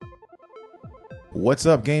What's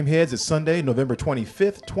up, Gameheads? It's Sunday, November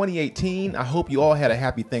 25th, 2018. I hope you all had a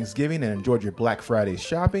happy Thanksgiving and enjoyed your Black Friday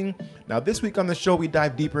shopping. Now, this week on the show, we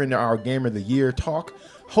dive deeper into our Gamer of the Year talk,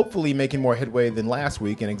 hopefully making more headway than last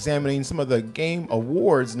week and examining some of the Game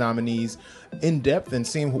Awards nominees in depth and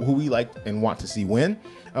seeing who we like and want to see win.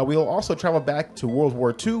 We'll also travel back to World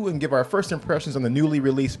War II and give our first impressions on the newly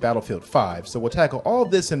released Battlefield 5. So we'll tackle all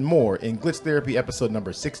this and more in Glitch Therapy episode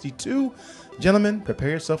number 62. Gentlemen, prepare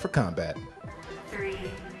yourself for combat. 3,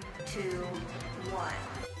 2, 1.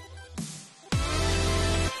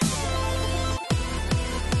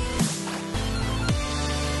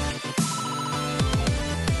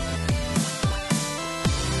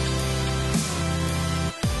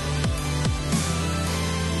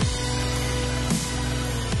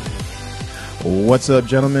 What's up,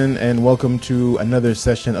 gentlemen, and welcome to another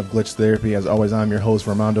session of Glitch Therapy. As always, I'm your host,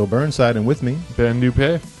 Armando Burnside, and with me, Ben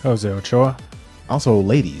Dupe. Jose Ochoa. also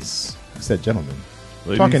ladies. I said gentlemen.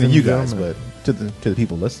 Ladies Talking to and you guys, gentlemen. but to the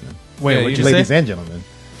people listening. Wait, Yeah, what'd you you Ladies say? and gentlemen.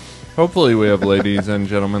 Hopefully we have ladies and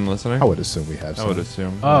gentlemen listening. I would assume we have I some. would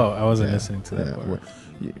assume. Oh, I wasn't Yeah. listening to that Yeah,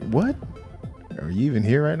 part. what? Are you even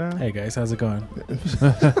here right now? Hey guys, how's it going?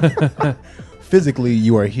 Physically,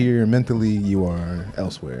 you are here. Mentally, you are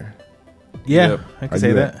elsewhere. Yeah, Yep. I Are can say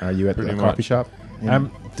you that. Are you at the Pretty coffee much. shop?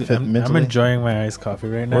 I'm mentally? enjoying my iced coffee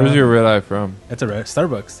right now. Where's your red eye from? It's a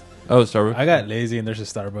Starbucks. Oh, Starbucks. I got lazy and there's a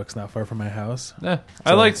Starbucks not far from my house. Yeah,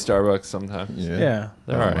 I So- like Starbucks sometimes. Yeah. Yeah, I They're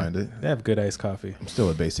don't alright. mind it. they have good iced coffee. I'm still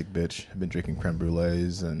a basic bitch. I've been drinking creme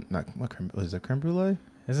brulees and not what creme is that creme brulee?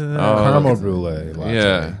 Isn't that Oh, Caramel okay. brulee. Latte.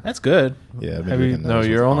 Yeah. That's good. Yeah. I've been Have you- drinking No, those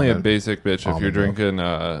you're with only a almond. basic bitch if you're almond milk.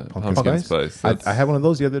 drinking pumpkin spice. I had one of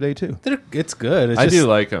those the other day too. It's good. It's I just do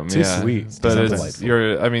like them. too Yeah, sweet. but Sounds it's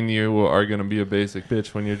delightful. I mean, you are gonna be a basic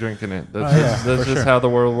bitch when you're drinking it. That's Oh, just, yeah, that's for just sure. how the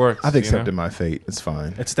world works. I've you accepted know? my fate. It's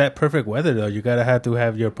fine. It's that perfect weather though. You gotta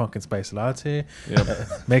have your pumpkin spice latte. Yep.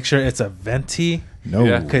 Make sure it's a venti No,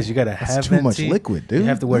 Yeah. because you gotta that's have too much venti. liquid, dude. You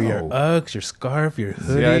have to wear your No. Uggs, your scarf, your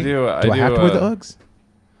hoodie. Yeah, I do. Do I have to wear the Uggs?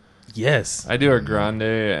 Yes. I do a grande,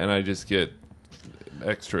 and I just get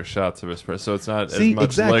extra shots of espresso. So it's not See, as much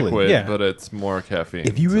exactly. liquid, Yeah. but it's more caffeine.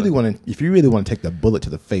 If you So- really want to take the bullet to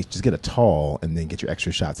the face, just get a tall and then get your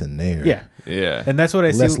extra shots in there. Yeah. yeah, And that's what I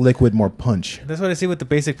Less see. liquid, more punch. That's what I see with the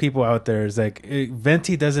basic people out there. Is like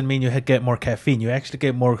venti doesn't mean you get more caffeine. You actually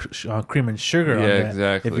get more cream and sugar on Yeah, that.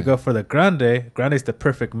 exactly. If you go for the grande is the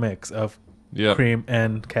perfect mix of yep. cream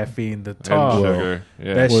and caffeine. The and tall, sugar.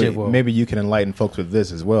 Yeah. That Well, shit will- maybe you can enlighten folks with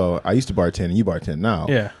this as well. I used to bartend, and you bartend now.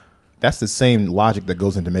 yeah, That's the same logic that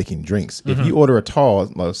goes into making drinks. Mm-hmm. If you order a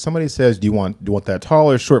tall, like somebody says, "Do you want that tall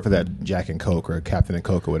or short for that Jack and Coke or Captain and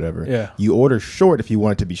Coke or whatever?" Yeah. You order short if you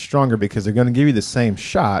want it to be stronger because they're going to give you the same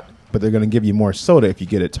shot, but they're going to give you more soda if you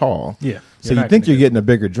get it tall. yeah. So You're you think not gonna you're getting a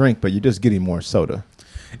bigger drink, but you're just getting more soda.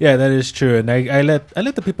 Yeah, that is true. And I let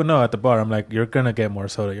the people know at the bar. I'm like, you're gonna get more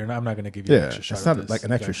soda. I'm not gonna give you an Yeah, extra shot. it's of not this. like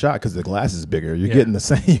an extra Like, shot because the glass is bigger. You're Yeah. getting the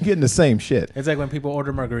same. You're getting the same shit. It's like when people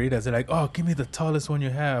order margaritas. They're like, oh, give me the tallest one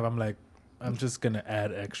you have. I'm like, I'm just gonna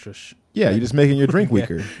add extra. Yeah, you're just making your drink Yeah.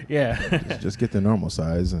 weaker. Yeah. Just get the normal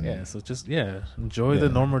size. And Yeah, so just enjoy yeah. the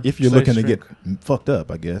normal. If you're size looking to drink. get fucked up,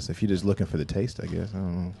 I guess. If you're just looking for the taste, I guess. I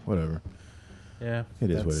don't know. Whatever. yeah, It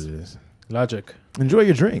is what that's it is. Logic. Enjoy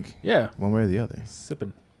your drink, Yeah, one way or the other.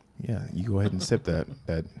 sipping. Yeah, you go ahead and sip that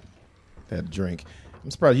drink.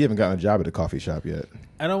 I'm surprised you haven't gotten a job at a coffee shop yet.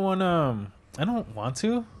 I don't want I don't want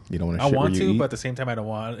to. You don't want to. I shit want where to, you eat? but at the same time, I don't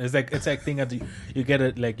want. It's like thing that you get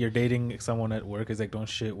it like you're dating someone at work. It's like don't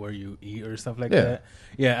shit where you eat or stuff like Yeah. that.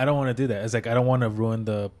 Yeah, I don't want to do that. It's like I don't want to ruin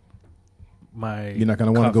my. You're not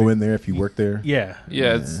going to want to go in there if you work there. Yeah,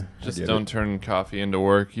 Yeah, it's Yeah, I just get don't it. turn coffee into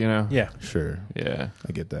work, you know? yeah. Sure, Yeah.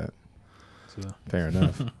 I get that. So, Fair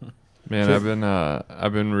enough. Man, So-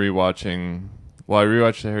 I've been rewatching. Well, I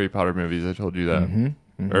rewatched the Harry Potter movies. I told you that,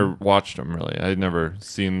 or watched them. Really, I'd never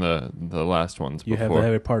seen the last ones you before.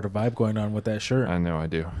 have a part of vibe going on with that shirt. I know I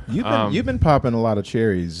do. You've been popping a lot of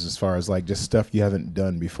cherries as far as like just stuff you haven't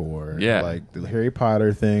done before. Yeah. Like the Harry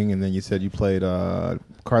Potter thing, and then you said you played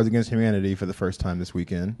Cards Against Humanity for the first time this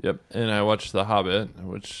weekend. Yep, and I watched The Hobbit,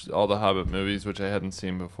 all the Hobbit movies, which I hadn't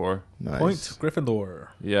seen before. Nice. Point Gryffindor.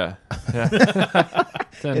 Yeah,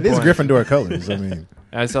 It is Gryffindor colors. I mean,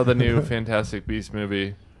 I saw the new Fantastic Beasts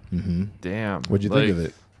movie. hmm Damn, what'd you think of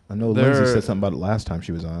it? I know there- Lindsay said something about it last time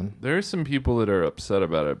she was on. There are some people that are upset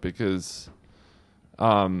about it because,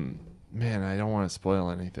 man, I don't want to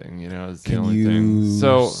spoil anything. You know, is the Can only you thing.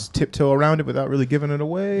 So tiptoe around it without really giving it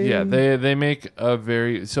away? yeah, they make a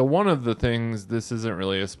very so one of the things. This isn't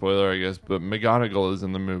really a spoiler, I guess, but McGonagall is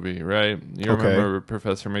in the movie, right? You Okay. remember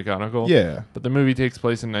Professor McGonagall? Yeah. But the movie takes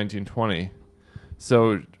place in 1920,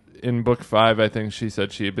 so in book 5, I think she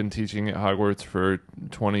said she had been teaching at Hogwarts for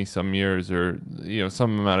 20 some years, or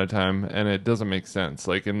some amount of time, and it doesn't make sense.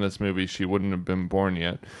 Like in this movie, she wouldn't have been born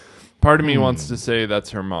yet. Part of me wants to say that's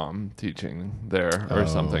her mom teaching there or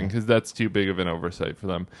something, because that's too big of an oversight for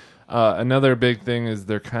them. Another big thing is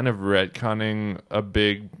they're kind of retconning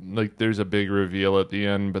there's a big reveal at the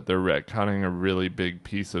end, but they're retconning a really big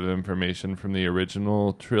piece of information from the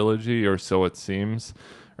original trilogy, or so it seems.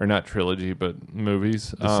 Or not trilogy, but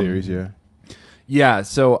movies. The series, yeah. Yeah,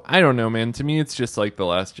 so I don't know, man. To me, it's just like The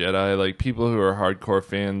Last Jedi. Like, people who are hardcore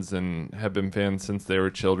fans and have been fans since they were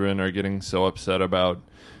children are getting so upset about,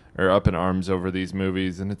 or up in arms over these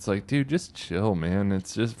movies. And it's like, dude, just chill, man.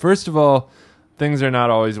 It's just, first of all, things are not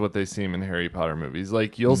always what they seem in Harry Potter movies.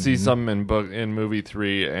 Like, you'll see something in movie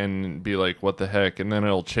 3 and be like, what the heck? And then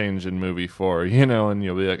it'll change in movie 4, and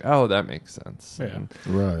you'll be like, oh, that makes sense. Yeah. And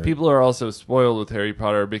Right. people are also spoiled with Harry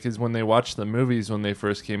Potter because when they watched the movies when they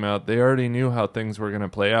first came out, they already knew how things were going to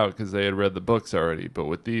play out because they had read the books already. But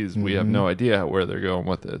with these, we have no idea where they're going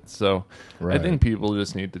with it. So Right. I think people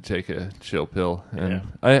just need to take a chill pill. And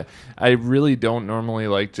I really don't normally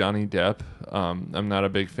like Johnny Depp. I'm not a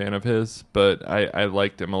big fan of his, but I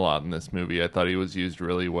liked him a lot in this movie. I thought he was used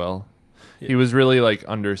really well. Yeah. He was really like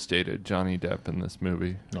understated, Johnny Depp, in this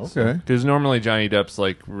movie. Okay. Because normally Johnny Depp's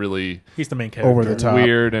like really He's the main character. Over the top.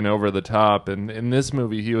 weird and over the top, and in this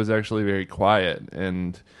movie he was actually very quiet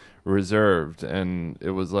and reserved, and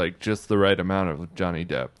it was like just the right amount of Johnny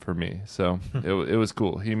Depp for me. So it was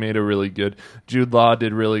cool. He made a really good. Jude Law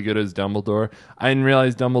did really good as Dumbledore. I didn't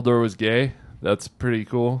realize Dumbledore was gay. That's pretty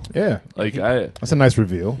cool. Yeah. Like That's a nice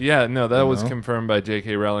reveal. Yeah, no, that was confirmed by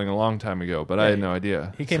J.K. Rowling a long time ago, but I had no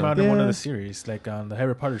idea. He came out in one of the series, like on the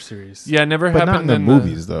Harry Potter series. Yeah, it never But happened not in the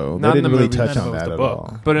movies, though. They not in didn't the really movies. touch That on was that the at book.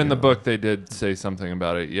 all. But in the book, they did say something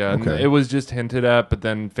about it. Yeah, and Okay. it was just hinted at, but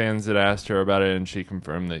then fans had asked her about it, and she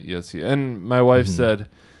confirmed that yes. And my wife said,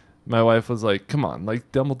 my wife was like, "Come on,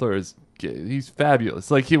 like Dumbledore is gay. He's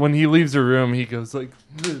fabulous. Like when he leaves a room, he goes like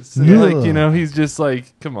this, and, like he's just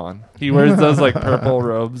like, come on. He wears those like purple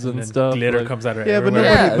robes and then stuff. glitter like, comes out of Yeah, but everywhere.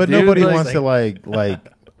 nobody, Yeah, but dude, nobody like- wants to like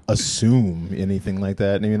assume anything like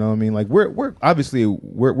that. You know what I mean? Like we're obviously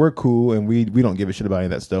we're cool, and we don't give a shit about any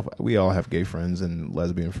of that stuff. We all have gay friends and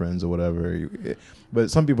lesbian friends or whatever. But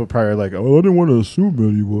some people probably are like, oh, I didn't want to assume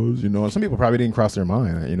that he was. And some people probably didn't cross their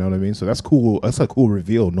mind. You know what I mean? So that's cool. That's a cool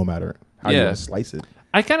reveal, no matter how you Yeah. want to slice it.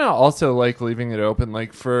 I kind of also like leaving it open,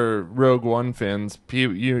 like for Rogue One fans.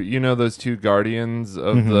 You know those two guardians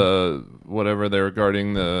of the whatever they were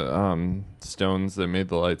guarding the stones that made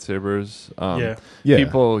the lightsabers. Yeah.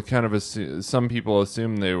 People kind of some people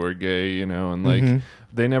assumed they were gay, and like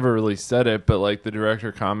they never really said it, but like the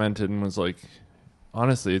director commented and was like,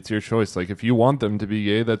 honestly, it's your choice. Like if you want them to be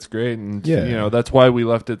gay, that's great, and that's why we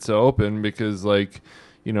left it so open, because like.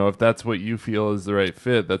 If that's what you feel is the right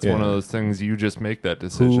fit, that's one of those things you just make that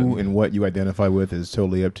decision. Who and what you identify with is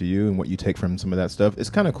totally up to you, and what you take from some of that stuff.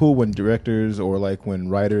 It's kind of cool when directors or like when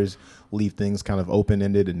writers leave things kind of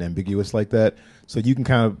open-ended and ambiguous like that, so you can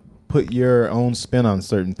kind of put your own spin on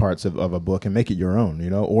certain parts of a book and make it your own,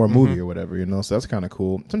 or a movie or whatever, so that's kind of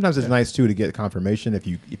cool. Sometimes it's nice too to get confirmation if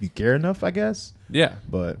you care enough, I guess. Yeah,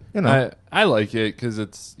 But I like it because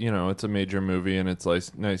it's it's a major movie, and it's like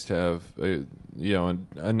nice to have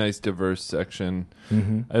a nice diverse section.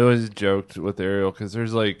 I always joked with Ariel because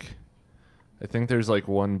I think there's like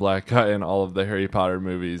one black guy in all of the Harry Potter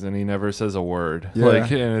movies, and he never says a word. Yeah.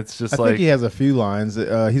 And it's just I think he has a few lines.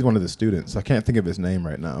 He's one of the students. I can't think of his name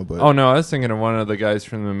right now. But oh no, I was thinking of one of the guys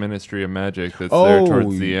from the Ministry of Magic that's there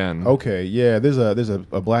towards the end. Okay, yeah. There's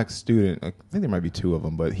a black student. I think there might be two of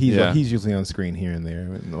them, but he's usually on screen here and there.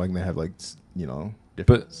 And like they have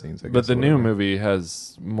different scenes. I guess, But the or new whatever. movie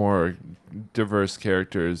has more diverse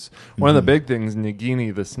characters. One of the big things,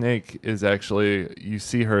 Nagini the snake, is actually you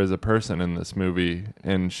see her as a person in this movie,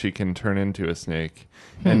 and she can turn into a snake,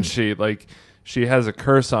 and she has a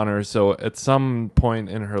curse on her. So at some point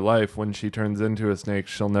in her life, when she turns into a snake,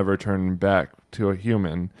 she'll never turn back to a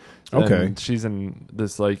human. Okay. And she's in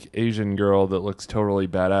this like Asian girl that looks totally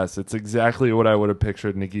badass. It's exactly what I would have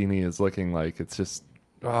pictured Nagini as looking like. It's just,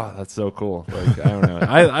 oh, that's so cool. Like, I don't know.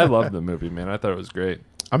 I love the movie, man. I thought it was great.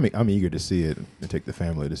 I'm eager to see it and take the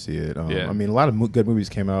family to see it. Yeah. I mean, a lot of good movies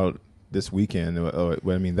came out this weekend. I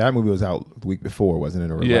mean, that movie was out the week before, wasn't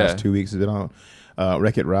it? Or the Yeah. last 2 weeks has been out.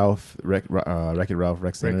 Wreck-It Ralph, Wreck-It Ralph,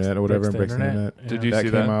 Wrecks the Internet or whatever. Wrecks the Internet. Internet. Did you that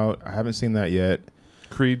see came that? out. I haven't seen that yet.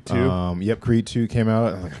 Creed 2? Yep, Creed 2 came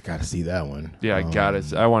out. I'm like, I gotta see that one. Yeah, I got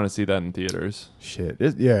it. I want to see that in theaters. Shit.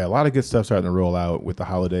 A lot of good stuff starting to roll out with the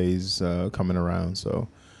holidays coming around. So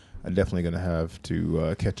I'm definitely gonna have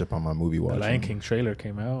to catch up on my movie The watching. Lion King trailer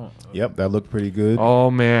came out. Yep, that looked pretty good.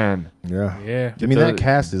 Oh man, Yeah. Yeah. I mean, that the-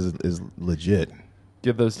 cast is legit.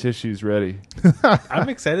 get those tissues ready. I'm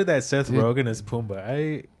excited that Seth Rogen is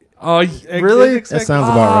Pumbaa. Oh, Really? That sounds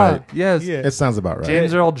about right. Yes. Yeah. It sounds about right.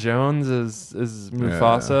 James Earl Jones is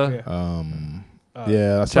Mufasa. Yeah.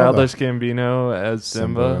 Yeah, I saw Childish Gambino as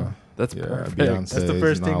Simba. Simba. That's Yeah, perfect. Beyonce. That's the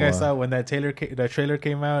first thing I Nala. saw when that trailer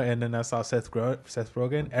came out, and then I saw Seth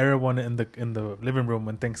Rogen. Everyone in the living room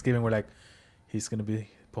when Thanksgiving were like, "He's gonna be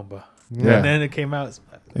Pumbaa." Yeah. And then it came out.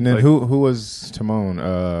 And then Like- who was Timon?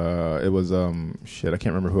 It was shit. I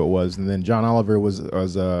can't remember who it was. And then John Oliver was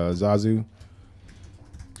Zazu.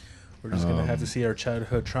 We're just gonna have to see our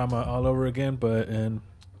childhood trauma all over again, but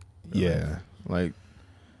Yeah, like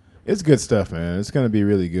it's good stuff, man. It's gonna be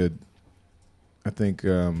really good. I think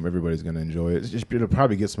everybody's gonna enjoy it. It'll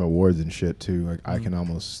probably get some awards and shit too. Like I can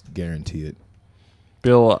almost guarantee it.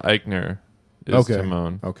 Bill Eichner is Okay.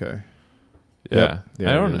 Timon. Okay, Yeah. Yep. There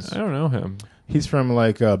I it don't is. know him. he's from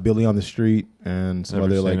like Billy on the Street and some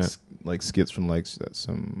Never other seen like it. like skits from like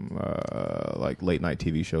some like late night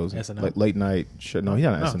TV shows. SNL? Like late night shit. No, he's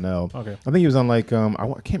on No. SNL. okay. I think he was on like I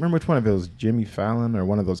can't remember which one of it was. Jimmy Fallon or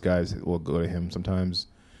one of those guys will go to him sometimes.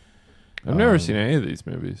 I've never seen any of these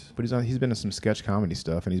movies. But he's been in some sketch comedy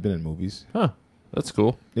stuff and he's been in movies. Huh. That's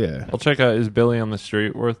cool. Yeah. I'll check out. Is Billy on the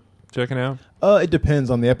Street worth checking out? It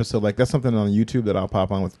depends on the episode. Like that's something on YouTube that I'll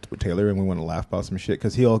pop on with Taylor and we want to laugh about some shit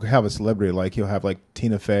because he'll have a celebrity like he'll have like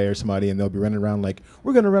Tina Fey or somebody and they'll be running around like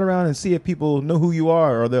we're gonna run around and see if people know who you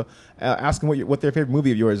are or they'll ask them what their favorite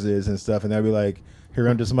movie of yours is and stuff and they'll be like he'll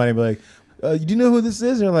run to somebody and be like do you know who this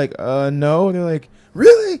is? And they're like no and they're like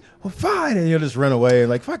really? Well fine and you'll just run away and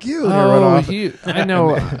like fuck you and you'll run off. I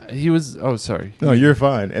know. He was. Oh, sorry. No, you're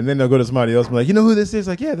fine. And then they'll go to somebody else and be like, you know who this is?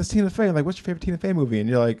 Like, yeah, that's Tina Fey. Like, what's your favorite Tina Fey movie? And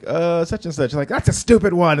you're like, such and such. You're like, that's a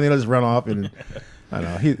stupid one. And they'll just run off. And I don't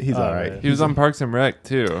know. He's all right. He was on Parks and Rec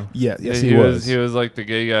too. Yeah, yes, he he was. He was like the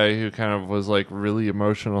gay guy who kind of was like really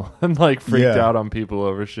emotional and like freaked Yeah. out on people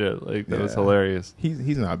over shit. Like that was Yeah. hilarious.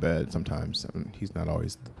 He's not bad sometimes. I mean, he's not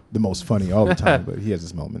always the most funny all the time, but he has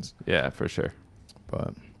his moments. Yeah, for sure.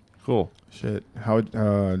 But Cool. shit, how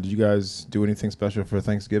did you guys do anything special for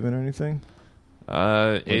Thanksgiving or anything?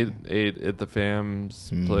 Ate at the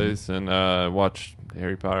fam's Mm. place and watched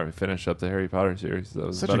Harry Potter. Finished up the Harry Potter series. That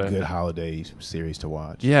was Such about a it. good holiday series to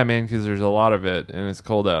watch. Yeah, man, because there's a lot of it and it's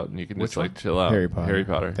cold out and you can Which just like one? chill out. Harry Potter. Harry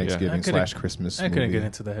Potter. Yeah. Thanksgiving I couldn't- / Christmas. I couldn't movie. get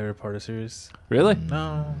into the Harry Potter series. Really?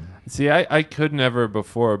 No. See, I could never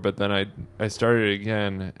before, but then I started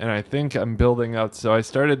again, and I think I'm building up. So I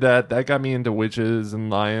started that. That got me into witches and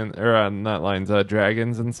not lions,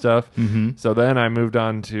 dragons and stuff. Mm-hmm. So then I moved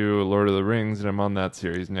on to Lord of the Rings, and I'm on that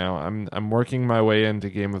series now. I'm working my way into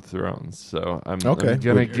Game of Thrones, so I'm Okay.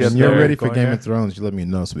 gonna When get you're there. ready for Going Game there. of Thrones, you let me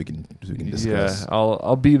know so we can discuss. Yeah,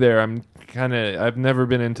 I'll be there. I've never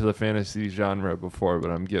been into the fantasy genre before,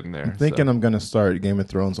 but I'm getting there. I'm thinking so. I'm gonna start Game of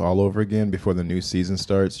Thrones all over again before the new season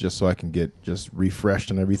starts, just so I can get just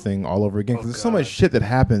refreshed and everything all over again. Because there's so God. much shit that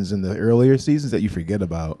happens in the earlier seasons that you forget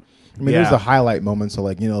about. I mean, there's Yeah. the highlight moments, so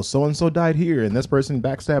like so and so died here, and this person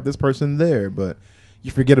backstabbed this person there, but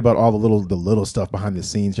you forget about all the little stuff behind the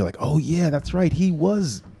scenes. You're like, oh yeah, that's right, he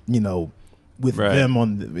was with Right. them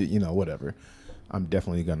on the whatever. I'm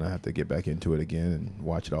definitely gonna have to get back into it again and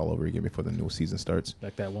watch it all over again before the new season starts.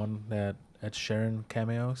 Like that one that Ed Sheeran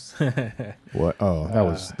cameos. What? Oh, that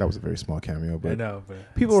was a very small cameo, I but know,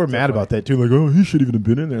 but people it's were still mad funny. about that too. Like, oh, he should even have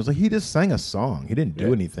been in there. It's like he just sang a song. He didn't do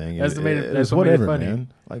Yeah. anything. That's what made it- It that's was what made it whatever, funny. man.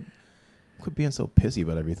 Like, quit being so pissy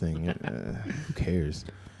about everything. Who cares?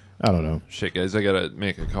 I don't know. Shit, guys, I gotta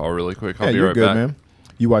make a call really quick. I'll Yeah, be you're right good, back. man.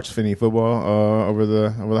 You watched Finney football over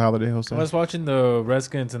the holiday, Jose? I was watching the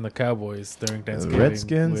Redskins and the Cowboys during The Thanksgiving.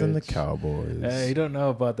 Redskins and the which- Cowboys. You don't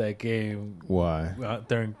know about that game Why?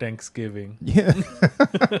 during Thanksgiving. Yeah.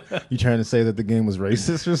 You trying to say that the game was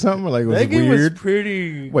racist or something? Or like, was That it game weird? was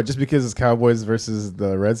pretty. What, just because it's Cowboys versus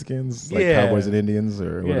the Redskins? Like Yeah. Cowboys and Indians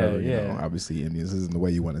or Yeah, whatever, yeah. Obviously Indians isn't the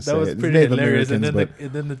way you want to say That was it. It's pretty Native hilarious, and then,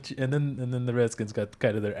 Americans, and then the Redskins got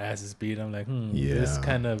kind of their asses beat. I'm like, yeah, this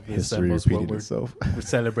kind of history resembles what repeated itself. we're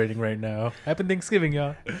celebrating right now. Happy Thanksgiving,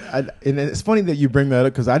 y'all. And it's funny that you bring that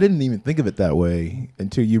up because I didn't even think of it that way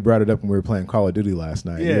until you brought it up when we were playing Call of Duty last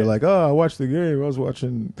night. Yeah. You're like, oh, I watched the game. I was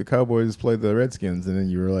watching the Cowboys play the Redskins. And then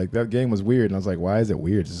you were like, that game was weird. And I was like, why is it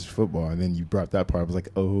weird? This is football. And then you brought that part. I was like,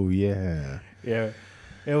 oh, yeah. Yeah.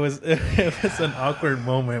 It was an awkward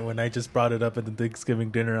moment when I just brought it up at the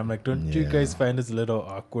Thanksgiving dinner. I'm like, don't you Yeah. guys find this a little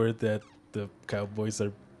awkward that the Cowboys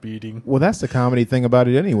are beating. Well, that's the comedy thing about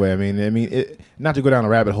it anyway. I mean, not to go down a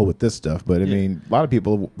rabbit hole with this stuff, but I mean, a lot of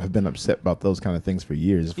people have been upset about those kind of things for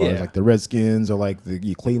years, as far as like the Redskins or like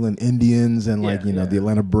the Cleveland Indians and like the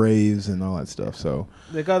Atlanta Braves and all that stuff. So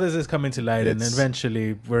like all this is coming to light, and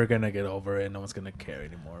eventually we're gonna get over it. No one's gonna care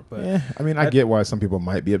anymore. But I mean, I get why some people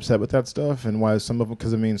might be upset with that stuff, and why some of them,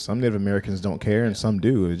 because I mean, some Native Americans don't care, and some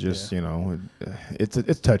do. It's just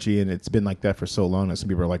it's touchy, and it's been like that for so long that some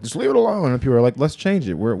people are like, just leave it alone, and people are like, let's change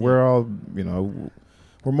it. We're all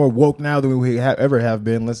we're more woke now than we ever have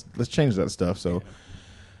been. Let's change that stuff. So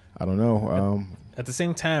I don't know. At the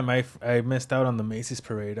same time, I missed out on the Macy's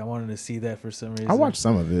parade. I wanted to see that for some reason. I watched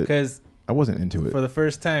some of it because I wasn't into it. For the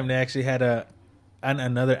first time, they actually had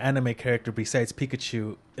another anime character besides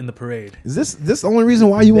Pikachu in the parade. Is this the only reason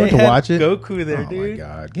why you wanted to watch it? Goku there, dude. Oh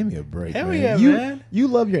my god, give me a break, Hell man. yeah, man. You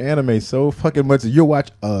love your anime so fucking much that you'll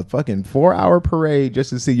watch a fucking 4-hour parade just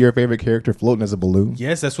to see your favorite character floating as a balloon.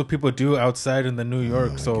 Yes, that's what people do outside in the New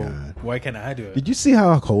York. So God. why can't I do it? Did you see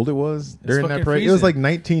how cold it was during that parade? freezing. It was like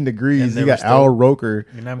 19 degrees. And You got Al Roker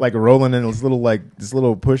And like rolling in this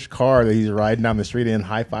little push car that he's riding down the street in,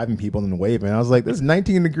 high fiving people and waving. I was like, "This is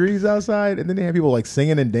 19 degrees outside," and then they have people like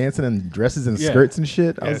singing and dancing in dresses and skirts and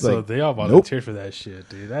shit. I was so like, they all volunteered for that shit,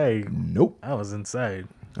 dude. I was inside.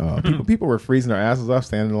 People were freezing their asses off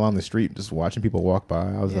standing along the street just watching people walk by.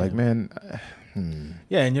 I was like, man.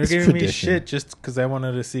 Yeah, and you're It's giving me tradition. shit just because I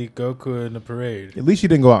wanted to see Goku in the parade. At least you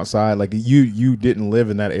didn't go outside. Like you didn't live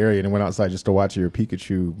in that area and went outside just to watch your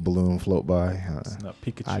Pikachu balloon float by. It's not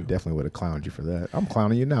Pikachu. I definitely would have clowned you for that. I'm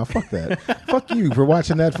clowning you now. Fuck that. Fuck you for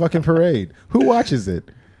watching that fucking parade. Who watches it?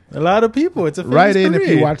 A lot of people. It's a famous Write in parade.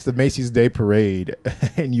 if you watch the Macy's Day Parade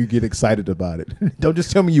and you get excited about it. Don't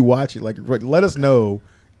just tell me you watch it. Like, let us know.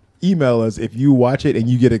 Email us if you watch it and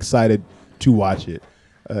you get excited to watch it.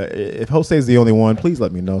 If Jose is the only one, please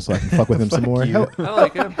let me know so I can fuck with him some more. I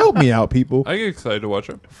like it. Help me out, people. I get excited to watch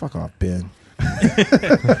it. Fuck off, Ben.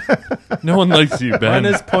 No one likes you, Ben. On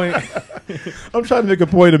this point, I'm trying to make a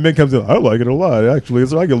point, and Ben comes in. I like it a lot, actually.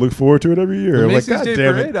 So I can look forward to it every year. The I'm like, Macy's God Day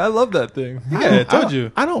damn Parade. it. I love that thing. I told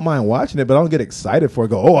you. I don't mind watching it, but I don't get excited for it.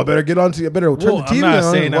 Go, I better get on to. I better turn the I'm TV not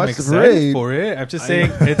on saying and I'm watch the excited parade. for it. I'm just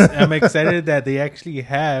saying I'm excited that they actually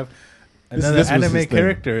have another this was anime his thing.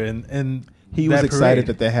 character and He was excited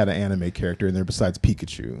that they had an anime character in there besides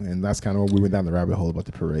Pikachu, and that's kind of where we went down the rabbit hole about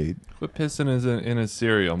the parade. Quit pissing in his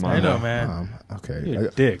cereal, Mondo. I know, man. Okay, You're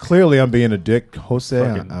a dick. Clearly, I'm being a dick, Jose.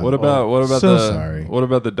 Fucking- What about so the sorry. what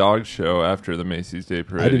about the dog show after the Macy's Day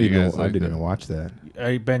Parade? I didn't You even. guys I like didn't that? even watch that.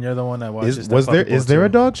 Hey, Ben, you're the one that watches. Is there a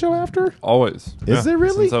dog show after? Always. Is there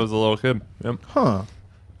really? Since I was a little kid. Yep. Huh.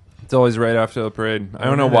 It's always right after the parade. I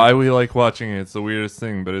don't know why we like watching it. It's the weirdest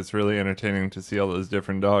thing, but it's really entertaining to see all those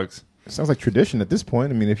different dogs. It sounds like tradition at this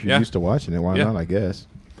point. I mean, if you're Yeah. used to watching it, why Yeah. not? I guess.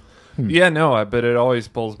 Yeah, no, but it always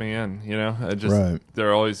pulls me in. You know, Right.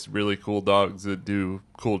 they're always really cool dogs that do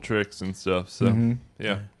cool tricks and stuff. So Mm-hmm.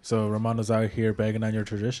 yeah, So Ramondo's out here bagging on your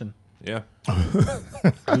tradition. yeah.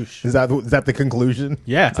 Douche. Is that the conclusion?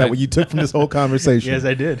 Yeah. Is that what you took from this whole conversation? Yes,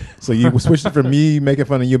 I did. So you switched it from me making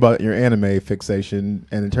fun of you about your anime fixation,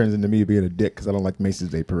 and it turns into me being a dick because I don't like Macy's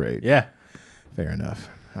Day Parade. Yeah. Fair enough.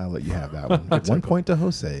 I'll let you have that one. Get 1 point to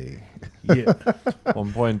Jose. Yeah.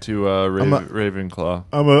 1 point to Ravenclaw.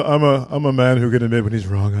 I'm a man who can admit when he's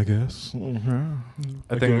wrong, I guess.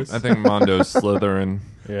 I think Mondo's Slytherin.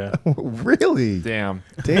 Yeah. Really? Damn.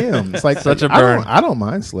 Damn. It's like Such a I burn. I don't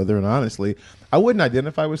mind Slytherin, honestly. I wouldn't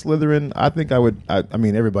identify with Slytherin. I think I would. I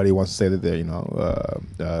mean, everybody wants to say that they're,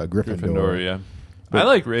 Gryffindor. Gryffindor, yeah. But I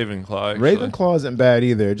like Ravenclaw. Actually. Ravenclaw isn't bad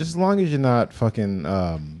either. Just as long as you're not fucking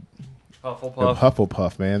Hufflepuff.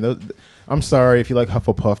 Hufflepuff, man. I'm sorry if you like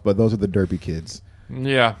Hufflepuff, but those are the derpy kids.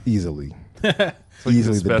 Yeah. Easily. like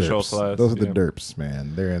Easily the the special derps. class, Those are the yeah. derps,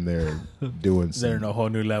 man. They're in there doing some. They're in a whole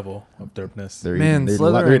new level of derpness. They're Man, eating,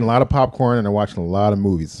 Slytherin- they're eating a lot of popcorn and they're watching a lot of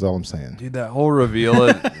movies. That's all I'm saying. Dude, that whole reveal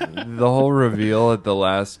at the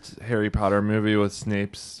last Harry Potter movie with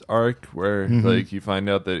Snape's arc, where like you find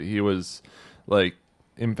out that he was like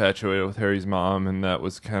infatuated with Harry's mom, and that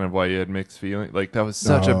was kind of why he had mixed feelings. Like that was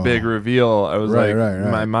such a big reveal. I was Right, like,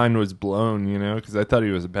 right. my mind was blown, because I thought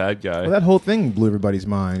he was a bad guy. Well, that whole thing blew everybody's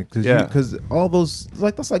mind because all those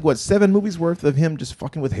that's like what 7 movies worth of him just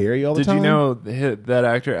fucking with Harry all the Did time. you know that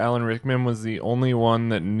actor Alan Rickman was the only one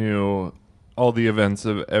that knew all the events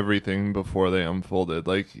of everything before they unfolded?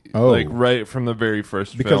 Like right from the very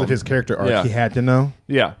first because film. of his character arc, Yeah. he had to know.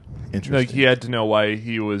 Yeah. Interesting. Like he had to know why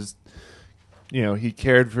he was, he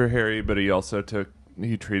cared for Harry, but he also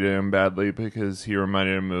he treated him badly because he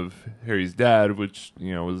reminded him of Harry's dad, which,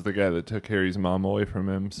 was the guy that took Harry's mom away from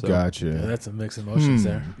him. So Gotcha. Yeah, that's a mix of emotions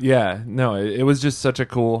there. yeah, no, it was just such a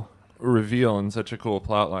cool reveal and such a cool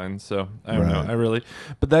plot line. So I don't know. Right.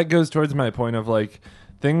 But that goes towards my point of like,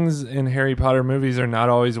 things in Harry Potter movies are not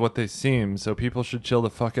always what they seem, so people should chill the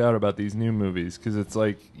fuck out about these new movies, because it's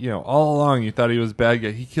like, all along you thought he was bad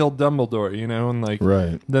guy. He killed Dumbledore, and like,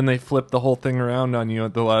 Right. then they flipped the whole thing around on you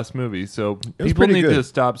at the last movie. So was people pretty need good. to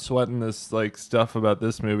stop sweating this like stuff about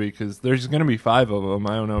this movie, because there's going to be 5 of them.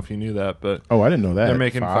 I don't know if you knew that, but Oh, I didn't know that. they're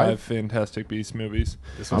making 5 Fantastic Beasts movies.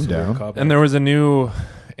 This I'm was a weird down. callback. And there was a new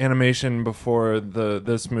animation before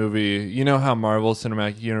this movie. You know how Marvel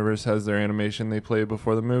Cinematic Universe has their animation they play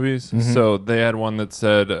before the movies? Mm-hmm. So they had one that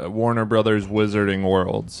said Warner Brothers Wizarding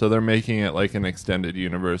World. So they're making it like an extended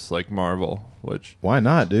universe like Marvel, which... Why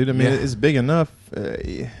not, dude? I mean, Yeah. it's big enough.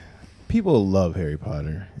 People love Harry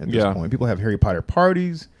Potter at this Yeah. point. People have Harry Potter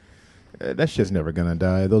parties. That shit's never gonna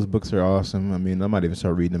die. Those books are awesome. I mean, I might even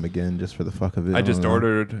start reading them again just for the fuck of it. I just don't know.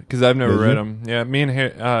 ordered, because I've never Did read you? them. Yeah, me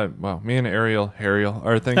and Ariel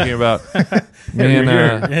are thinking about... me You're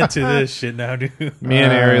and, into this shit now, dude. me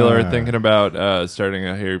and Ariel are thinking about starting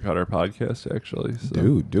a Harry Potter podcast, actually. So.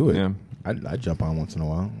 Dude, do it. Yeah. I jump on once in a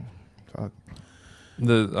while. Fuck.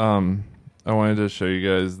 I wanted to show you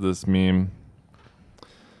guys this meme.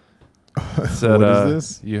 It said, What is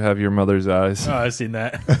this? You have your mother's eyes. Oh, I've seen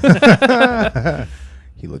that.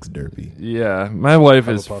 He looks derpy. Yeah, my wife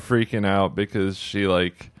is Hufflepuff. freaking out because she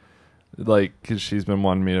because she's been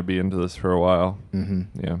wanting me to be into this for a while. Mm-hmm.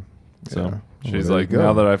 Yeah, so Yeah. Well, she's there you like, go.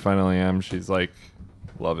 now that I finally am, she's like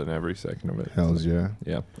loving every second of it. Hells yeah.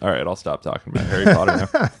 Yeah. All right, I'll stop talking about Harry Potter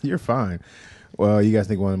now. You're fine. Well, you guys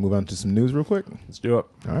think we want to move on to some news real quick? Let's do it.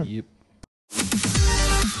 All right. Yep.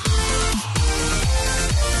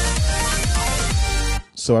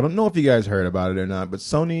 So I don't know if you guys heard about it or not, but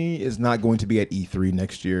Sony is not going to be at E3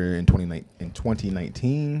 next year in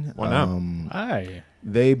 2019. Why not? Hi.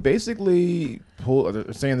 They basically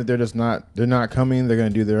they're saying that they're not coming. They're going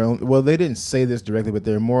to do their own. Well, they didn't say this directly, but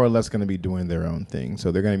they're more or less going to be doing their own thing.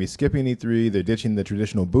 So they're going to be skipping E3. They're ditching the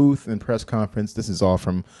traditional booth and press conference. This is all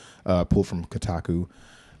from pulled from Kotaku.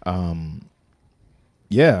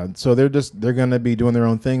 Yeah, so they're going to be doing their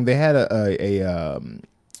own thing. They had a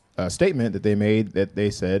statement that they made that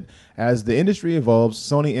they said, as the industry evolves,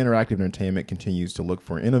 Sony Interactive Entertainment continues to look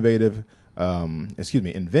for inventive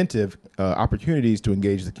opportunities to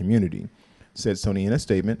engage the community. Said Sony in a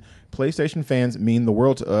statement, PlayStation fans mean the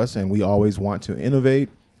world to us, and we always want to innovate,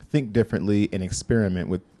 think differently, and experiment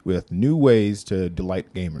with new ways to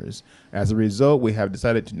delight gamers. As a result, we have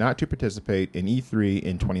decided not to participate in E3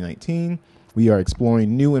 in 2019. We are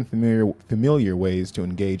exploring new and familiar ways to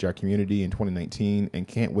engage our community in 2019 and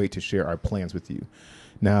can't wait to share our plans with you.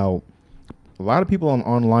 Now, a lot of people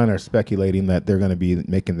online are speculating that they're going to be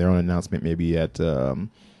making their own announcement maybe at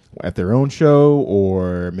their own show,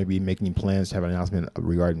 or maybe making plans to have an announcement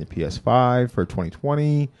regarding the PS5 for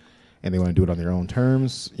 2020, and they want to do it on their own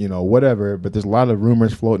terms, whatever. But there's a lot of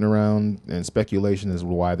rumors floating around and speculation as to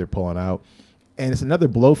why they're pulling out. And it's another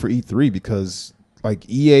blow for E3 because like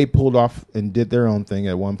EA pulled off and did their own thing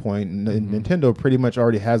at one point. Nintendo pretty much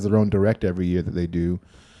already has their own direct every year that they do.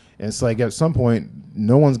 And it's like at some point,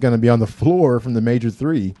 no one's going to be on the floor from the major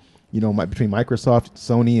three. Between Microsoft,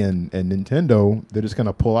 Sony, and Nintendo, they're just going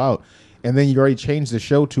to pull out. And then you already changed the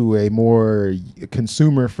show to a more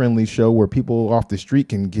consumer-friendly show where people off the street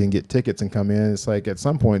can get tickets and come in. It's like at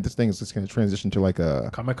some point, this thing is just going to transition to like a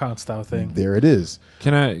Comic-Con style thing. There it is.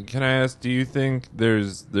 Can I ask, do you think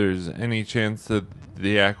there's any chance that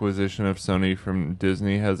the acquisition of Sony from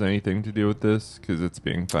Disney has anything to do with this, because it's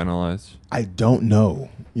being finalized? I don't know.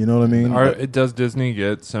 You know what I mean? Does Disney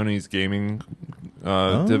get Sony's gaming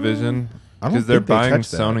division? I don't Because they're think they buying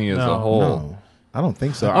touched that. Sony as a No. whole. No, I don't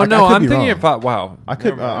think so. Oh I no, could I'm be thinking wrong. of wow. I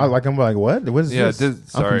could. I'm like, what? What is Yeah, this?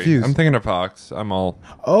 sorry, I'm confused. I'm thinking of Fox. I'm all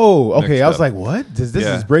Oh, okay. mixed I was up. like, what? This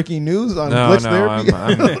Yeah. is breaking news on No, Glitch no, Therapy?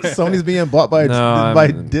 I'm- Sony's being bought by No, by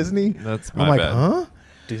I'm- Disney? that's my I'm like, bad. huh?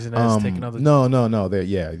 Disney is taking all the... No.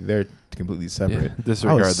 They're completely separate. Yeah,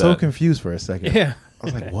 disregard I was so that. confused for a second. Yeah. I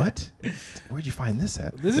was like, what? Where'd you find this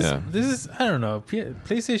at? This Yeah. is I don't know.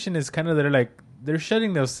 PlayStation is kind of they're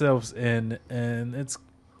shutting themselves in, and It's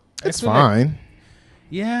I feel fine. Like,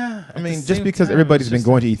 yeah, I mean, just because everybody's been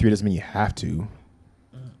going to E3 doesn't mean you have to.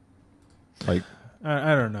 Like,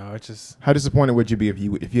 I don't know. It's just how disappointed would you be if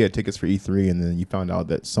you had tickets for E3 and then you found out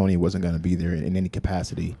that Sony wasn't going to be there in any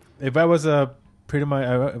capacity? if I was the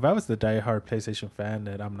diehard PlayStation fan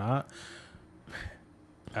that I'm not,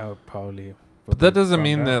 I would probably. But that doesn't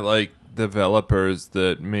mean that like developers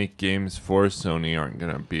that make games for Sony aren't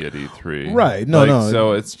going to be at E3. Right. No, no.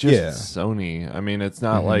 So it's just Yeah. Sony. I mean, it's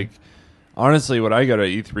not Mhm. like Honestly, what I go to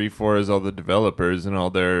E3 for is all the developers and all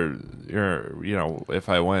their, if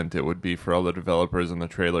I went, it would be for all the developers and the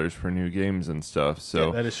trailers for new games and stuff. So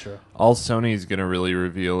Yeah, that is true. all Sony's going to really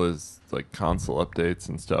reveal is like console updates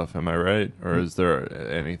and stuff. Am I right? Or is there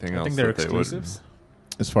anything I else think they're that they would? exclusives.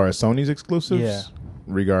 As far as Sony's exclusives, Yeah.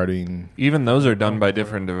 regarding Even those are done by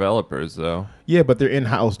different developers, though. yeah, but they're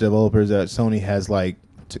in-house developers that Sony has like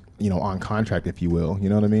on contract, if you will. You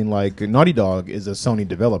know what I mean? Like Naughty Dog is a Sony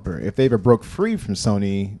developer. If they ever broke free from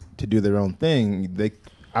Sony to do their own thing,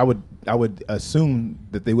 I would assume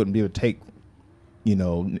that they wouldn't be able to take,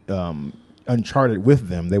 Uncharted with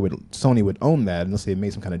them. Sony would own that unless they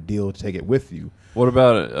made some kind of deal to take it with you. What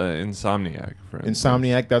about Insomniac? For instance?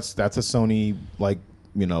 Insomniac, that's a Sony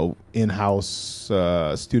in-house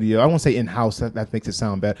studio. I won't say in-house. That makes it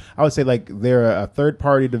sound bad. I would say like they're a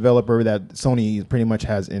third-party developer that Sony pretty much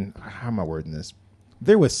has in. How am I wording this?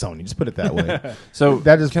 They're with Sony. Just put it that way. So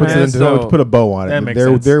that just can puts I it ask, into though- put a bow on it. That makes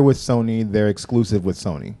sense. They're with Sony. They're exclusive with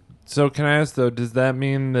Sony. So can I ask though? Does that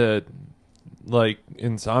mean that like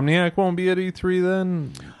Insomniac won't be at E3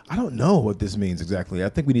 then? I don't know what this means exactly. I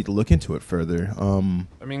think we need to look into it further.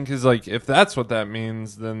 I mean, because like if that's what that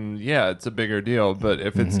means, then yeah, it's a bigger deal. But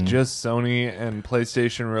if it's just Sony and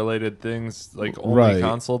PlayStation related things, like only Right.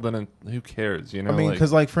 console, then who cares? You know, I mean, like-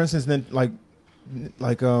 because like for instance, then like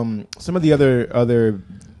some of the other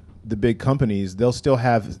the big companies, they'll still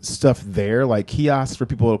have stuff there, like kiosks for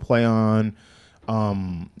people to play on,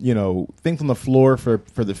 things on the floor for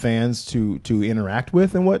the fans to interact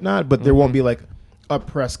with and whatnot. But there won't be like a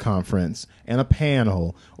press conference and a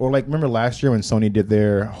panel, or like remember last year when Sony did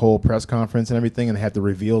their whole press conference and everything, and they had the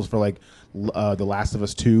reveals for like The Last of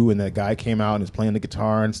Us 2, and that guy came out and was playing the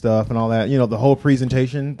guitar and stuff and all that. The whole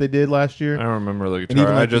presentation they did last year. I don't remember the And guitar.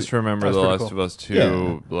 even, I like, just remember That's The pretty Last cool. of Us 2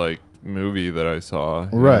 Yeah. like movie that I saw.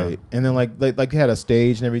 Right, and then like they had a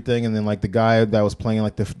stage and everything, and then like the guy that was playing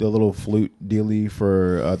like the little flute dealie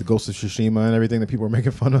for the Ghost of Tsushima and everything that people were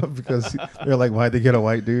making fun of because they're like, why'd they get a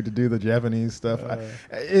white dude to do the Japanese stuff?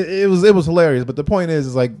 It was hilarious. But the point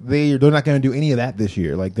is like they're not going to do any of that this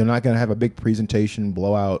year. Like they're not going to have a big presentation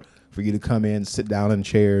blowout for you to come in, sit down in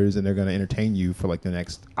chairs, and they're going to entertain you for like the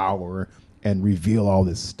next hour and reveal all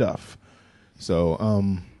this stuff. So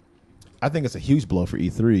I think it's a huge blow for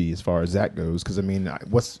E3 as far as that goes. Because I mean,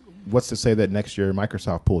 what's to say that next year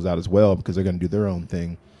Microsoft pulls out as well because they're going to do their own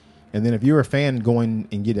thing. And then if you're a fan going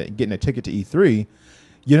and getting a ticket to E3,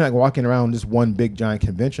 you're not walking around just one big giant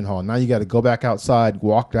convention hall. Now you got to go back outside,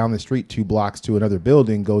 walk down the street 2 blocks to another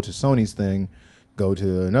building, go to Sony's thing, go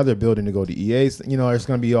to another building to go to EA's. It's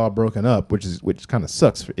going to be all broken up, which kind of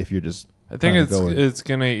sucks if you're just. I think trying to go it's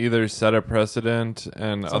going to either set a precedent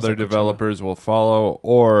and Sounds other like a developers will follow,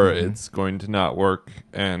 or it's going to not work,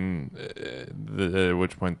 and at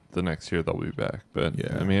which point the next year they'll be back. But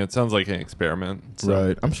Yeah. I mean, it sounds like an experiment. So.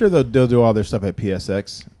 Right. I'm sure they'll do all their stuff at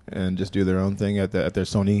PSX and just do their own thing at their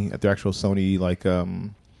actual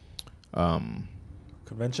Sony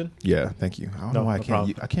Convention? yeah, thank you. I don't No, know why no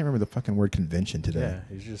problem. I can't remember the fucking word convention today.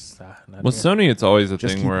 Yeah, it's just not With here. Sony, it's always a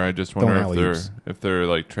Just thing keep where I just throwing wonder alley-oops. if they're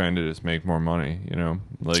like trying to just make more money.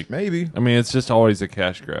 Like Maybe. I mean, it's just always a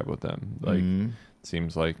cash grab with them. Like Mhm. it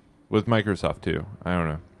seems like with Microsoft too. I don't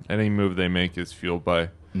know. Any move they make is fueled by.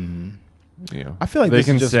 I feel like they this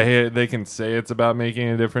can is just- say it. They can say it's about making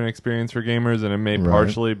a different experience for gamers, and it may Right.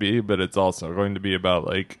 partially be, but it's also going to be about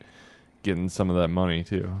like getting some of that money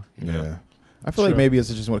too. Yeah. I feel like Sure. maybe it's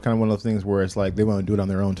just one of those things where it's like they want to do it on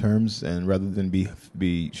their own terms, and rather than be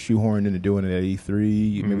shoehorned into doing it at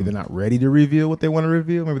E3, maybe they're not ready to reveal what they want to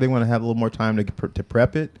reveal. Maybe they want to have a little more time to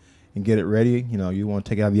prep it and get it ready. You want to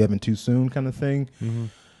take it out of the oven too soon, kind of thing.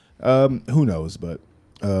 Who knows? But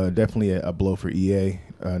definitely a blow for EA,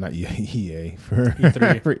 not EA for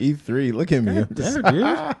E3. for E3. Look at me. I'm just- Damn, dude.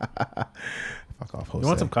 Fuck off, Jose. You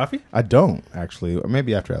want some coffee? I don't actually. Or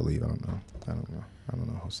maybe after I leave. I don't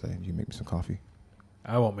know, Jose. You make me some coffee.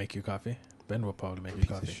 I won't make you coffee. Ben will probably make you Piece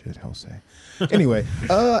of coffee. shit, Jose. Anyway,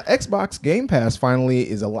 Xbox Game Pass finally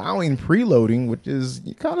is allowing preloading, which is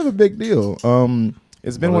kind of a big deal.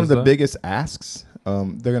 It's been What one is of the that? biggest asks.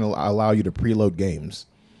 They're going to allow you to preload games.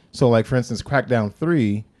 So, like for instance, Crackdown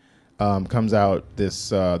 3 comes out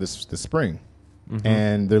this spring,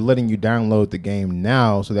 and they're letting you download the game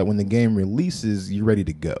now, so that when the game releases, you're ready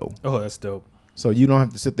to go. Oh, that's dope. So you don't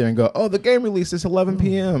have to sit there and go, oh, the game releases 11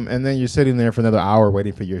 p.m. And then you're sitting there for another hour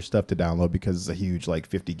waiting for your stuff to download because it's a huge, like,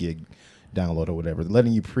 50 gig download or whatever. They're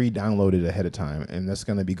letting you pre-download it ahead of time, and that's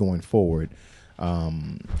going to be going forward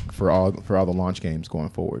for all the launch games going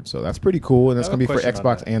forward. So that's pretty cool, and that's I have going to be a for question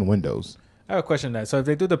on Xbox that. and Windows. I have a question on that. So if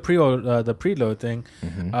they do the preload thing,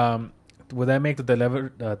 would that make the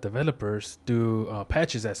developers do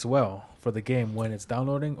patches as well for the game when it's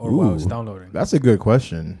downloading or while it's Ooh, downloading? That's a good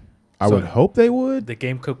question. I So- would hope they would. The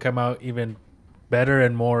game could come out even better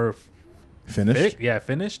and more Finish.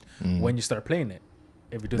 finished when you start playing it.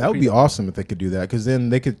 If you do That would be awesome if they could do that, because then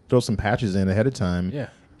they could throw some patches in ahead of time. Yeah.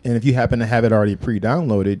 And if you happen to have it already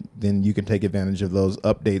pre-downloaded, then you can take advantage of those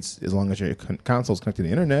updates as long as your console's connected to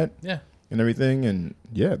the internet Yeah. and everything. And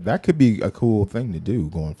yeah, that could be a cool thing to do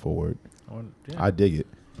going forward. Yeah. I dig it.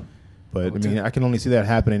 But Well, I mean, I can only see that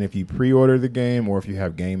happening if you pre-order the game or if you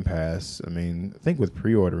have Game Pass. I mean, I think with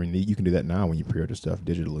pre-ordering, you can do that now when you pre-order stuff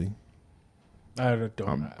digitally. I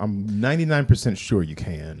don't. I'm 99% sure you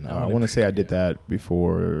can. I I wanna want to say I did that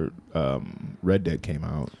before Red Dead came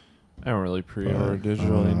out. I don't really pre-order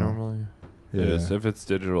digitally normally. Yeah. If it's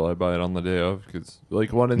digital, I buy it on the day of. Because,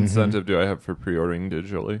 like, what Mm-hmm. incentive do I have for pre-ordering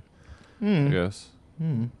digitally? I guess.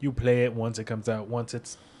 You play it once it comes out. Once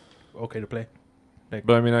it's okay to play.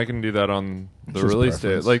 But I mean, I can do that on the It's just release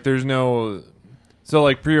preference. date. Like, there's no. So,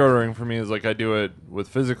 like, pre-ordering for me is like I do it with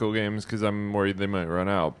physical games because I'm worried they might run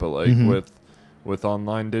out. But like Mhm. with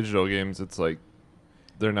online digital games, it's like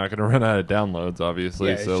they're not going to run out of downloads, obviously.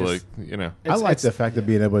 Yeah, it's so, just- like, you know, I like the fact of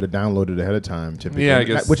being able to download it ahead of time. Typically. Yeah, I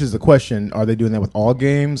guess- Which is the question: are they doing that with all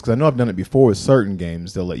games? Because I know I've done it before with certain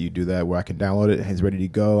games. They'll let you do that where I can download it and it's ready to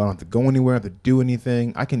go. I don't have to go anywhere. I don't have to do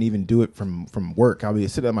anything. I can even do it from work. I'll be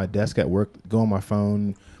sitting at my desk at work, go on my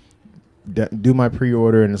phone, do my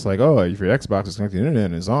pre-order, and it's like, oh, if your Xbox is connected to the internet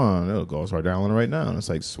and it's on, it'll go start downloading right now. And it's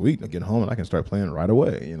like, sweet, I get home and I can start playing right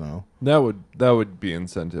away. You know. that would be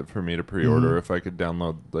incentive for me to pre-order Mhm. if I could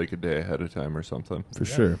download like a day ahead of time or something. For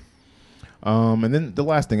sure. And then the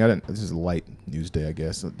last thing this is a light news day, I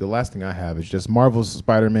guess. The last thing I have is just Marvel's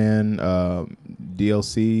Spider-Man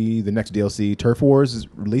DLC. The next DLC, Turf Wars, is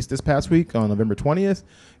released this past week on November 20th.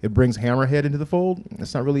 It brings Hammerhead into the fold.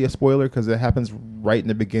 It's not really a spoiler because it happens right in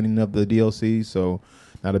the beginning of the DLC, so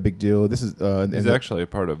not a big deal. This is He's actually a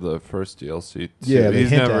part of the first DLC. Too. Yeah, they he's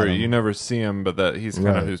hint never at him. you never see him, but that he's kind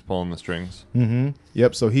Right. of who's pulling the strings. Mm-hmm.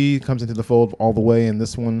 Yep. So he comes into the fold all the way in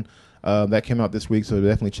this one. That came out this week, so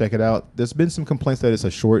definitely check it out. There's been some complaints that it's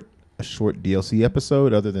a short DLC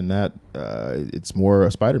episode. Other than that, it's more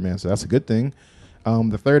a Spider-Man, so that's a good thing.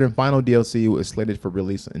 The third and final DLC was slated for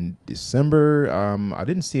release in December. I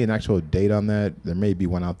didn't see an actual date on that. There may be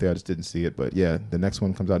one out there. I just didn't see it. But yeah, the next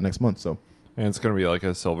one comes out next month. So And it's going to be like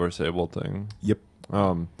a Silver Sable thing. yep.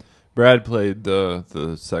 Brad played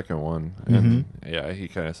the second one, and Mm-hmm. yeah, he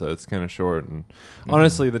kind of said it's kind of short. And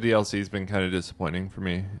honestly, the DLC's been kind of disappointing for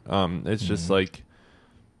me. It's just Mm-hmm. like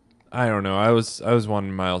I don't know. I was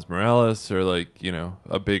wanting Miles Morales or like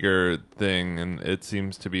a bigger thing, and it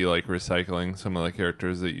seems to be like recycling some of the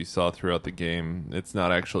characters that you saw throughout the game. It's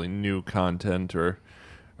not actually new content or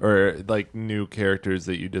like new characters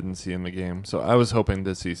that you didn't see in the game. So I was hoping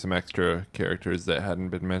to see some extra characters that hadn't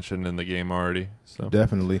been mentioned in the game already. So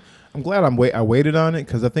Definitely. I'm glad I waited on it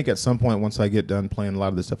because I think at some point once I get done playing a lot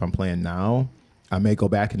of the stuff I'm playing now, I may go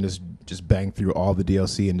back and just bang through all the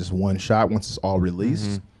DLC in just one shot once it's all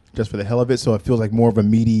released, just for the hell of it. So it feels like more of a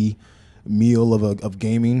meaty meal of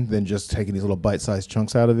gaming than just taking these little bite-sized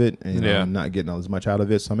chunks out of it and and not getting as much out of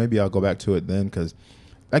it. So maybe I'll go back to it then because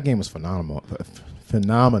that game was phenomenal.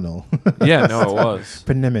 yeah, no, it was.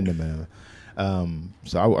 Phenomenal.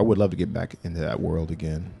 So I would love to get back into that world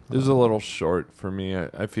again. It was a little short for me.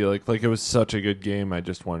 I feel like it was such a good game. I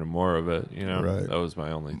just wanted more of it. Right. That was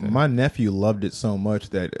my only thing. My nephew loved it so much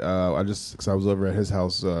that because I was over at his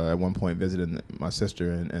house at one point visiting my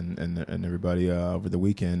sister and everybody over the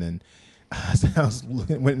weekend, and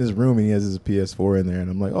went in his room and he has his PS4 in there, and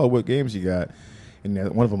I'm like, oh, what games you got? And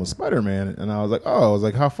one of them was Spider-Man, and I was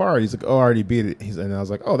like, how far? He's like, oh, I already beat it. And I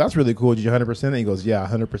was like, oh, that's really cool. Did you 100% it? He goes, yeah,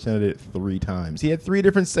 100%ed it 3 times. He had 3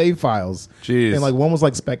 different save files. Jeez. And like one was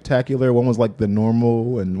like spectacular, one was like the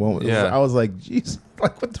normal, and one I was like, jeez,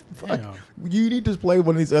 like what the fuck? Damn. You need to play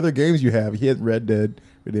one of these other games you have. He had Red Dead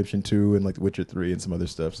Redemption 2 and like The Witcher 3 and some other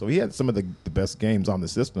stuff. So he had some of the best games on the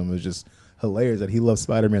system. It was just hilarious that he loved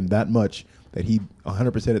Spider-Man that much that he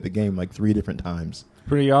 100% at the game like 3 different times.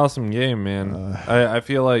 Pretty awesome game, man. I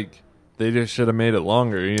feel like they just should have made it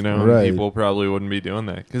longer, Right. People probably wouldn't be doing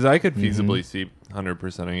that. Because I could feasibly see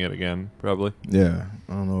 100%ing it again, probably. Yeah,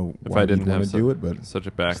 I don't know If why I didn't you'd want have to do it, but such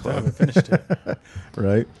a Still backlog. haven't finished it.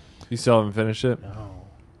 right? You still haven't finished it? No.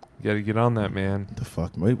 You got to get on that, man. What the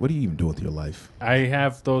fuck? What do you even do with your life? I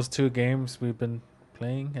have those 2 games we've been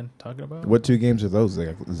playing and talking about. What 2 games are those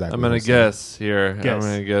exactly? I'm going to guess here. Guess. I'm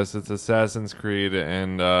going to guess it's Assassin's Creed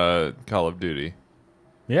and Call of Duty.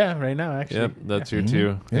 Yeah, right now actually. Yep, that's Yeah. your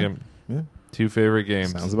 2. Yeah. Yep. Yeah. 2 favorite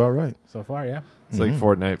games. Sounds about right. So far, yeah. It's like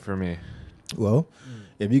Fortnite for me. Well,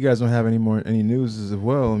 If you guys don't have any news as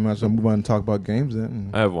well, I might as well move on and talk about games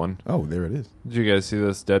then. I have one. Oh, there it is. Did you guys see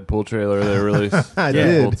this Deadpool trailer they released? I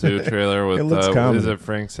Deadpool did. 2 trailer with It looks comedy. is it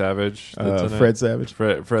Frank Savage? that's in it? Fred Savage.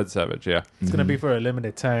 Fred Savage, yeah. It's gonna be for a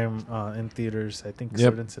limited time in theaters. I think Yep.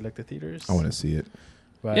 certain selected theaters. I want to see it.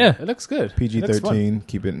 But Yeah. it looks good. PG-13,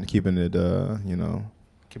 keeping it, you know,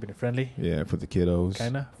 keeping it friendly, yeah, for the kiddos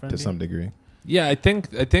kinda friendly. to some degree. Yeah, I think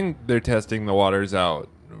they're testing the waters out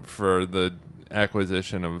for the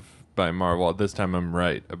acquisition of by Marvel. This time I'm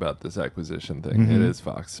right about this acquisition thing. Mhm. It is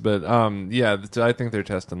Fox. But yeah, I think they're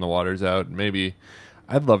testing the waters out. Maybe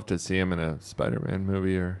I'd love to see him in a Spider-Man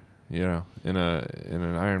movie or in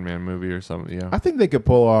an Iron Man movie or something. Yeah. I think they could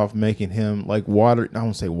pull off making him like I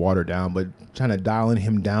won't say watered down, but trying to dialing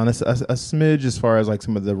him down a smidge as far as like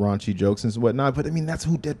some of the raunchy jokes and whatnot. But I mean, that's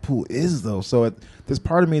who Deadpool is, though. So there's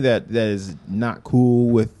part of me that is not cool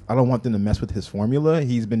with. I don't want them to mess with his formula.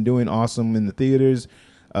 He's been doing awesome in the theaters.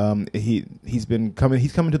 He's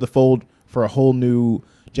coming to the fold for a whole new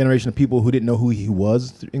generation of people who didn't know who he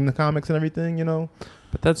was in the comics and everything. You know.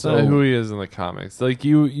 But that's not who he is in the comics. Like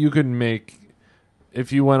you could make,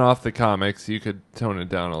 if you went off the comics, you could tone it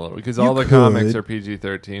down a little because all the comics are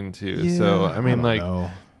PG-13 too. Yeah, so I mean, don't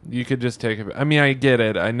know. you could just take it. I mean, I get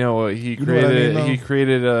it. I know he You know what I created mean, though? he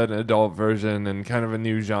created an adult version and kind of a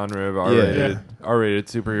new genre of R-rated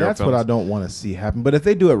superhero That's films. what I don't want to see happen. But if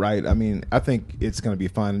they do it right, I mean, I think it's going to be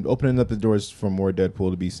fine. Opening up the doors for more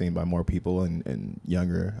Deadpool to be seen by more people and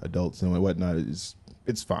younger adults and whatnot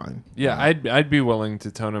it's fine. Yeah, I'd be willing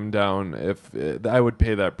to tone him down if I would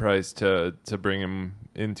pay that price to bring him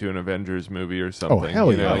into an Avengers movie or something. Oh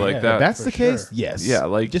hell yeah! like If that. that's for the case, sure. yes. Yeah,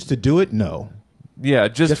 like- just to do it, no. Yeah,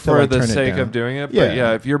 just to, for like, the turn it sake down. of doing it. Yeah. But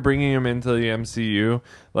yeah, if you're bringing him into the MCU,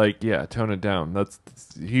 tone it down.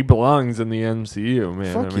 He belongs in the MCU,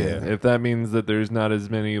 man. Fuck I mean, yeah. if that means that there's not as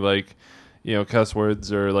many cuss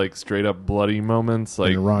words or like straight up bloody moments,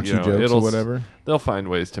 like And raunchy jokes or whatever. They'll find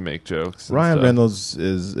ways to make jokes. and Ryan stuff. Reynolds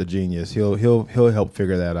is a genius. He'll help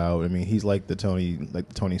figure that out. I mean, he's like the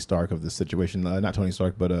Tony Stark of the situation. Not Tony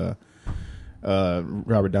Stark, but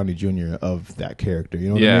Robert Downey Jr. of that character. You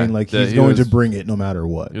know what I mean? Like he's going to bring it no matter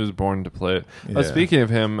what. He was born to play it. Yeah. Speaking of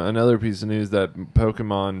him, another piece of news, that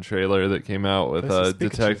Pokemon trailer that came out with This is Pikachu.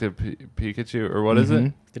 Detective Pikachu, or what is it?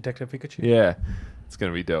 Mhm. Detective Pikachu. Yeah, it's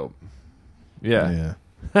gonna be dope. Yeah.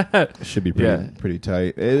 It should be pretty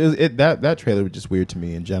tight. That trailer was just weird to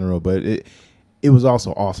me in general, but it was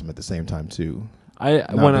also awesome at the same time too. Not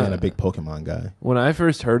being a big Pokemon guy. When I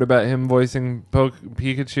first heard about him voicing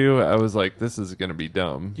Pikachu, I was like, "This is gonna be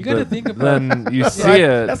dumb." You gotta But think about- then you see Right?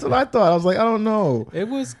 it. That's what I thought. I was like, I don't know.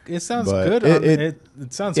 It sounds But good.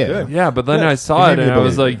 It sounds yeah. good. Yeah, but then Yeah, I saw it it made and me I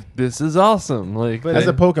was believe like, "This is awesome!" Like, But As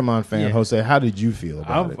a Pokemon fan, Yeah. Jose, how did you feel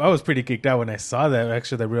about it? I was pretty geeked out when I saw that.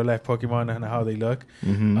 Actually, the real life Pokemon and how they look.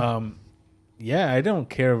 Mhm. Yeah, I don't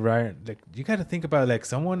care, Ryan. Like, you got to think about like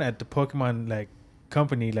someone at the Pokemon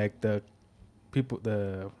company, like the people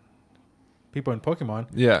in Pokemon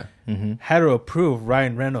yeah, Mhm. had to approve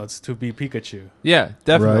Ryan Reynolds to be Pikachu. yeah,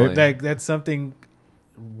 definitely. Like that's something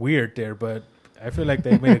weird there, but I feel like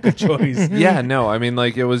they made a good choice. Yeah, no, I mean,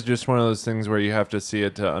 like, it was just one of those things where you have to see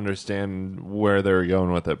it to understand where they're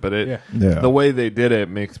going with it. But Yeah. Yeah. the way they did it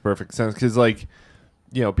makes perfect sense because, like,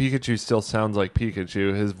 Pikachu still sounds like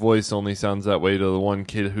Pikachu. His voice only sounds that way to the one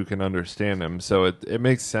kid who can understand him. So it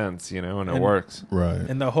makes sense, and it And- works. Right.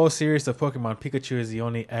 In the whole series of Pokemon, Pikachu is the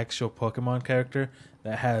only actual Pokemon character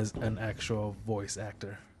that has an actual voice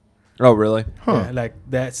actor. Oh, really? Huh. Yeah, like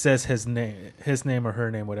that says his name or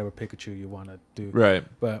her name, whatever Pikachu you want to do. Right.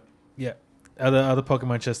 But yeah, other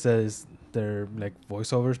Pokemon just says they're like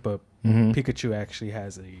voiceovers, but Mhm. Pikachu actually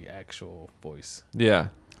has a actual voice. Yeah.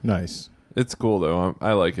 Nice. It's cool, though.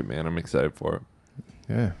 I like it, man. I'm excited for it.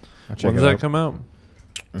 Yeah. I'll check When does it that out. come out?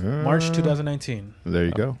 March 2019. There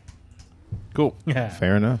you go. Cool. Yeah.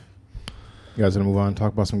 Fair enough. You guys want to move on and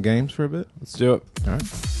talk about some games for a bit? Let's do it. All right.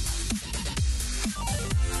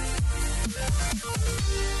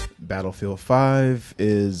 Battlefield 5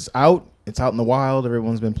 is out. It's out in the wild.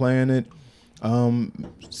 Everyone's been playing it. For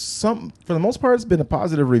the most part, it's been a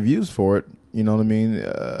positive reviews for it. You know what I mean?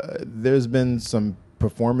 There's been some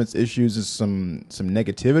performance issues and some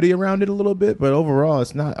negativity around it a little bit, but overall,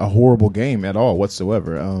 it's not a horrible game at all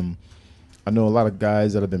whatsoever. I know a lot of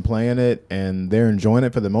guys that have been playing it and they're enjoying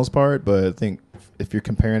it for the most part, but I think if you're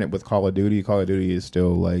comparing it with Call of Duty is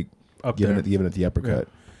still like Up giving there. it the uppercut.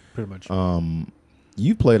 Pretty much.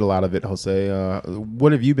 You played a lot of it, Jose.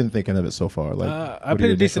 What have you been thinking of it so far? Like, I what are played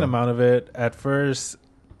your a decent initial- amount of it. At first,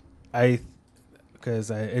 it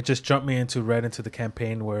just jumped me right into the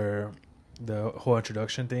campaign where the whole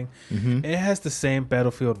introduction thing. Mm-hmm. It has the same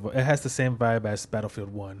Battlefield. It has the same vibe as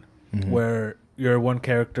Battlefield 1, Mm-hmm. where you're one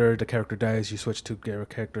character, the character dies, you switch to a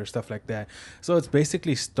character, stuff like that. So it's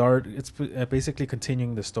basically basically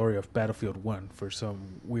continuing the story of Battlefield 1 for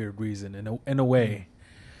some weird reason. In a way,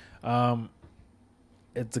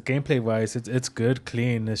 it's the gameplay wise, it's good,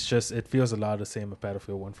 clean. It's just it feels a lot the same as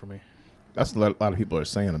Battlefield 1 for me. That's what a lot of people are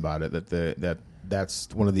saying about it. That's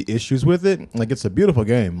one of the issues with it. Like, it's a beautiful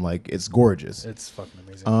game. Like, it's gorgeous. It's fucking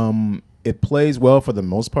amazing. It plays well for the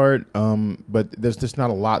most part, but there's just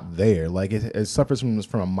not a lot there. Like, it suffers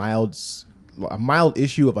from a mild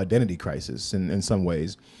issue of identity crisis in some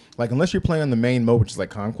ways. Like, unless you're playing the main mode, which is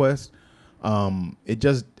like Conquest, it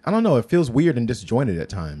just, I don't know, it feels weird and disjointed at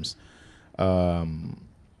times. And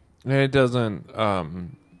it doesn't.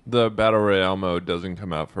 The Battle Royale mode doesn't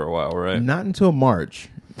come out for a while, right? Not until March,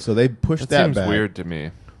 so they pushed that seems back. weird to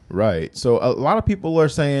me. Right. So a lot of people are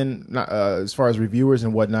saying, as far as reviewers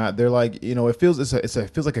and whatnot, they're like, you know, it feels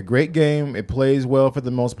like a great game. It plays well for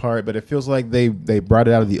the most part, but it feels like they brought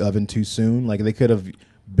it out of the oven too soon. Like, they could have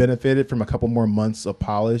benefited from a couple more months of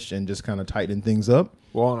polish and just kind of tighten things up.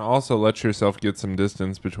 Well, and also let yourself get some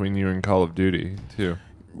distance between you and Call of Duty too.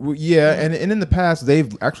 Yeah, and in the past, they've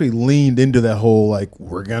actually leaned into that whole, like,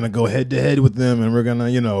 we're going to go head-to-head with them, and we're going to,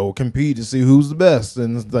 you know, compete to see who's the best.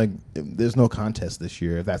 And it's like, there's no contest this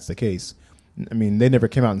year, if that's the case. I mean, they never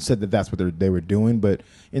came out and said that that's what they were doing, but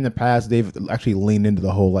in the past, they've actually leaned into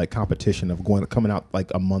the whole, like, competition of coming out, like,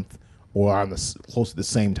 a month or on close to the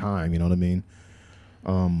same time, you know what I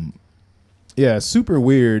mean? Yeah, super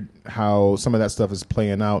weird how some of that stuff is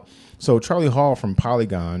playing out. So Charlie Hall from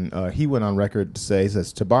Polygon, he went on record to say, he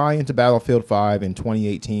says, to buy into Battlefield 5 in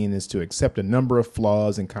 2018 is to accept a number of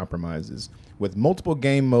flaws and compromises. With multiple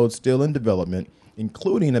game modes still in development,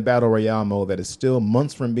 including a Battle Royale mode that is still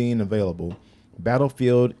months from being available,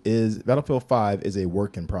 Battlefield 5 is a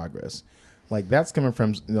work in progress. Like, that's coming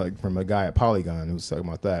from a guy at Polygon who's talking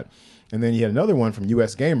about that. And then you had another one from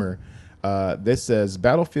US Gamer. This says,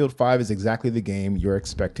 Battlefield 5 is exactly the game you're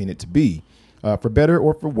expecting it to be. For better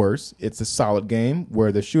or for worse, it's a solid game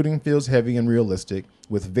where the shooting feels heavy and realistic,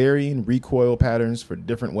 with varying recoil patterns for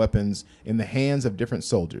different weapons in the hands of different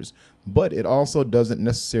soldiers. But it also doesn't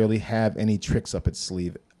necessarily have any tricks up its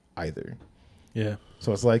sleeve either. Yeah.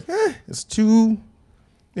 So it's like, it's too,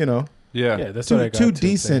 you know, Yeah. That's what I got two to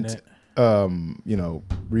decent, saying it. you know,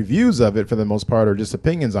 reviews of it for the most part, or just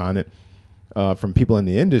opinions on it from people in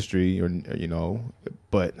the industry, or you know,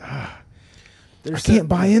 but. I can't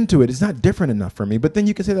buy into it. It's not different enough for me. But then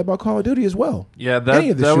you can say that about Call of Duty as well. Yeah, Any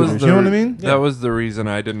of the shooters, you know what I mean? That was the reason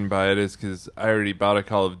I didn't buy it, is because I already bought a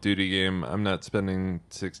Call of Duty game. I'm not spending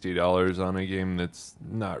 $60 on a game that's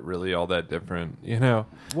not really all that different, you know?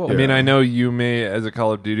 Well, I mean, yeah. I know you may, as a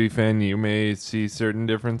Call of Duty fan, you may see certain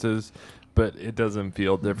differences, but it doesn't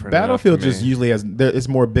feel different. Battlefield enough to just me. usually has it's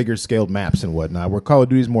more bigger scaled maps and whatnot. Where Call of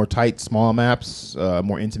Duty is more tight, small maps,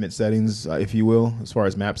 more intimate settings, if you will, as far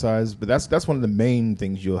as map size. But that's one of the main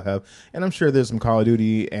things you'll have. And I'm sure there's some Call of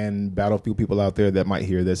Duty and Battlefield people out there that might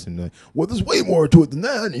hear this and like, well, there's way more to it than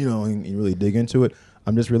that, you know, and really dig into it.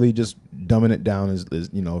 I'm just really just dumbing it down as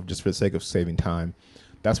you know, just for the sake of saving time.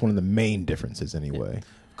 That's one of the main differences, anyway.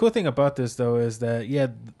 Cool thing about this though is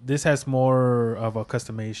that this has more of a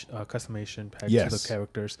customization pack to the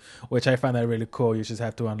characters, which I find that really cool. You just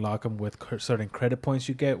have to unlock them with certain credit points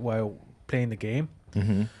you get while playing the game.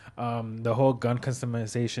 Mm-hmm. The whole gun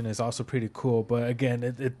customization is also pretty cool, but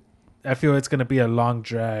again, I feel it's going to be a long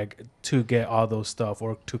drag to get all those stuff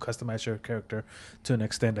or to customize your character to an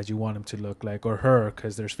extent that you want him to look like, or her,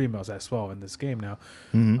 because there's females as well in this game now.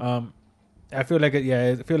 Mm-hmm. I feel like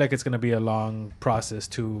it's going to be a long process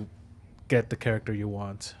to get the character you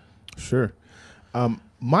want. Sure.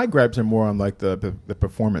 My gripes are more on like the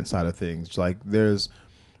performance side of things. Like, there's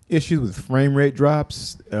issues with frame rate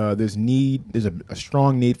drops. There's a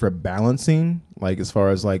strong need for balancing, like as far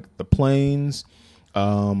as like the planes,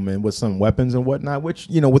 and with some weapons and whatnot. Which,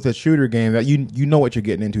 you know, with a shooter game, that you know what you're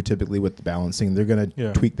getting into typically with the balancing. They're gonna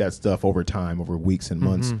tweak that stuff over time, over weeks and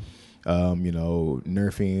months. You know,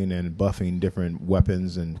 nerfing and buffing different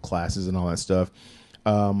weapons and classes and all that stuff.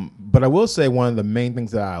 But I will say one of the main things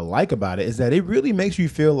that I like about it is that it really makes you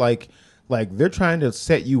feel like they're trying to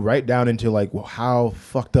set you right down into like, well, how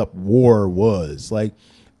fucked up war was. Like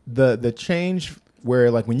the change where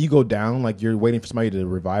like when you go down, like you're waiting for somebody to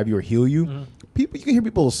revive you or heal you. You can hear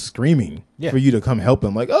people screaming for you to come help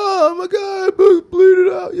them. Like, oh my God, bleed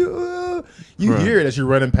it out. You hear it as you're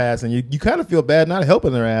running past, and you kind of feel bad not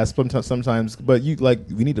helping their ass sometimes. But you like,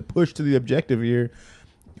 we need to push to the objective here.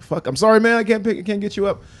 fuck, I'm sorry, man, I can't get you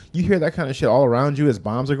up. You hear that kind of shit all around you as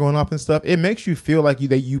bombs are going off and stuff. It makes you feel like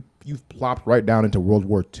you've plopped right down into World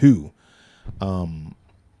War II.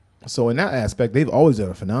 So in that aspect, they've always done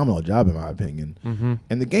a phenomenal job, in my opinion. Mm-hmm.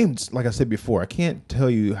 And the game, like I said before, I can't tell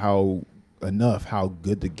you how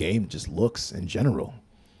good the game just looks in general.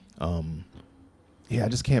 I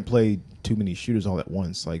just can't play too many shooters all at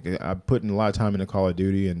once. Like, I'm putting a lot of time into Call of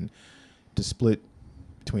Duty, and to split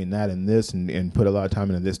between that and this and put a lot of time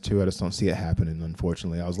into this too, I just don't see it happening,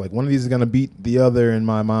 unfortunately. I was like, one of these is going to beat the other in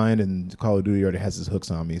my mind, and Call of Duty already has its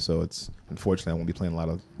hooks on me, so it's unfortunately I won't be playing a lot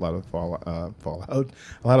of Fallout, a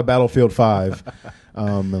lot of Battlefield 5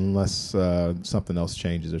 unless something else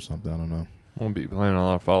changes or something. I don't know. Won't be playing a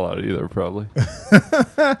lot of Fallout either, probably.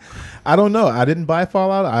 I don't know. I didn't buy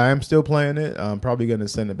Fallout. I am still playing it. I'm probably going to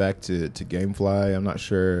send it back to GameFly. I'm not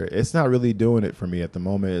sure. It's not really doing it for me at the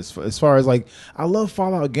moment. As far as like, I love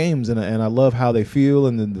Fallout games and I love how they feel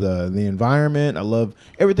and the environment. I love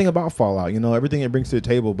everything about Fallout. You know, everything it brings to the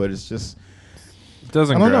table. But it's just, it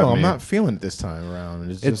doesn't. I don't grab know. me. I'm not feeling it this time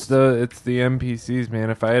around. It's just the NPCs, man.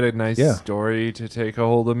 If I had a nice story to take a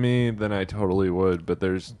hold of me, then I totally would. But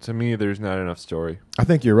there's not enough story. I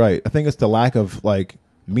think you're right. I think it's the lack of like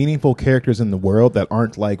meaningful characters in the world that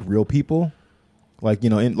aren't like real people. Like, you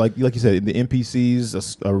know, like you said, the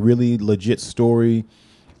NPCs, a really legit story.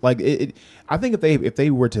 Like I think if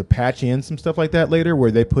they were to patch in some stuff like that later,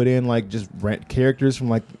 where they put in like just rent characters from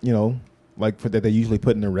like, you know, like that they usually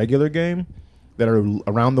put in a regular game that are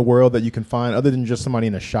around the world that you can find, other than just somebody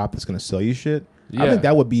in a shop that's going to sell you shit. Yeah. I think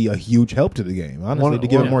that would be a huge help to the game, honestly, to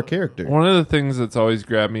give it more character. One of the things that's always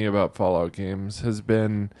grabbed me about Fallout games has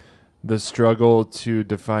been the struggle to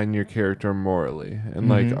define your character morally. And,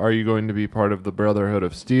 like, are you going to be part of the Brotherhood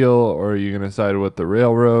of Steel, or are you going to side with the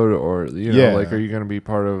Railroad, or, you know, like, are you going to be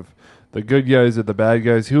part of the good guys or the bad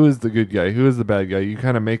guys? Who is the good guy? Who is the bad guy? You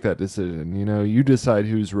kind of make that decision. You know, you decide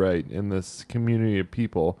who's right in this community of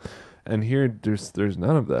people. And here, there's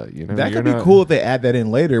none of that. You know, that could be cool if they add that in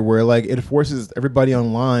later, where like it forces everybody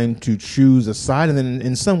online to choose a side, and then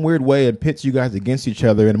in some weird way it pits you guys against each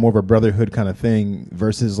other in more of a brotherhood kind of thing,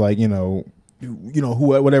 versus like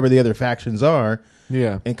whatever the other factions are.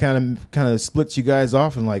 Yeah, and kind of splits you guys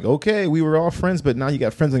off, and like, okay, we were all friends, but now you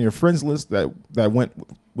got friends on your friends list that went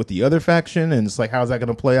with the other faction, and it's like, how's that going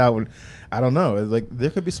to play out? I don't know. Like, there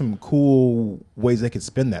could be some cool ways they could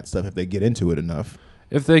spin that stuff if they get into it enough.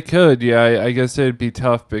 If they could, yeah, I guess it'd be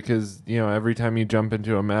tough because, you know, every time you jump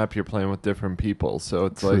into a map, you're playing with different people. So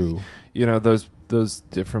it's like, you know, those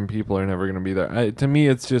different people are never going to be there. To me,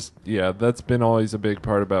 it's just, that's been always a big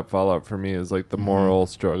part about Fallout for me, is like the moral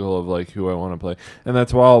struggle of like who I want to play. And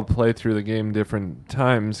that's why I'll play through the game different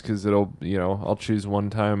times, because it'll, you know, I'll choose one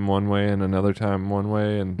time one way and another time one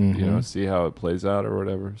way, and, you know, see how it plays out or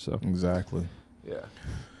whatever. So exactly. Yeah.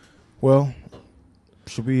 Well,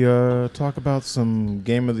 should we talk about some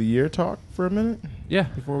Game of the Year talk for a minute? Yeah.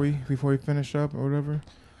 Before we finish up or whatever?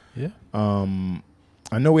 Yeah.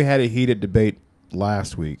 I know we had a heated debate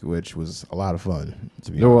last week, which was a lot of fun,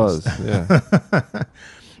 to be honest. Was, yeah.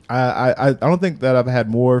 I don't think that I've had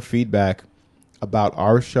more feedback about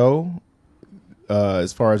our show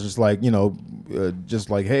as far as just like, you know, just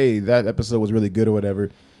like, hey, that episode was really good or whatever.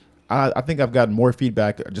 I think I've gotten more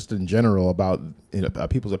feedback just in general about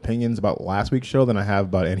people's opinions about last week's show than I have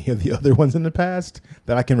about any of the other ones in the past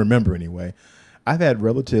that I can remember anyway. I've had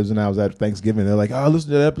relatives when I was at Thanksgiving. They're like, "Oh,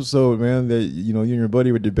 listen to that episode, man. That, you know, you and your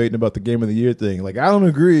buddy were debating about the Game of the Year thing. Like, I don't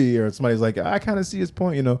agree." Or somebody's like, "I kind of see his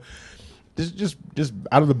point." You know, just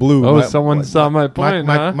out of the blue. Oh, someone saw my point.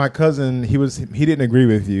 My cousin, he didn't agree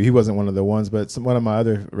with you. He wasn't one of the ones, but one of my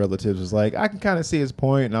other relatives was like, "I can kind of see his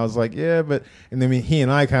point," and I was like, "Yeah," but and then he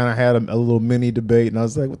and I kind of had a little mini debate, and I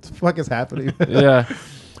was like, "What the fuck is happening?" Yeah.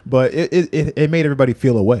 But it made everybody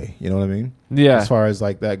feel a way, you know what I mean? Yeah. As far as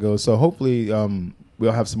like that goes. So hopefully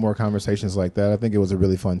we'll have some more conversations like that. I think it was a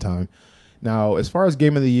really fun time. Now, as far as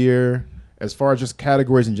Game of the Year, as far as just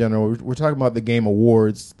categories in general, we're talking about the Game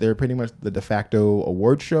Awards. They're pretty much the de facto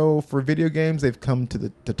award show for video games. They've come to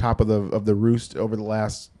the top of the roost over the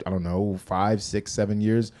last, I don't know, 5, 6, 7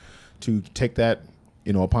 years to take that,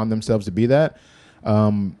 you know, upon themselves to be that.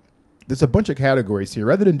 There's a bunch of categories here.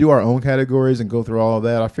 Rather than do our own categories and go through all of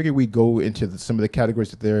that, I figured we'd go into some of the categories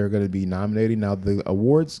that they're going to be nominating. Now, the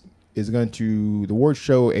awards the award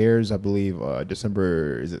show airs, I believe,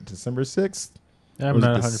 December 6th? I'm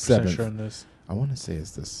not 100% sure on this. I want to say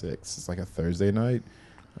it's the 6th. It's like a Thursday night.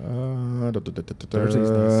 Thursday's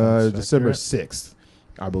December 6th,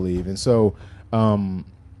 I believe. And so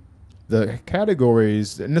the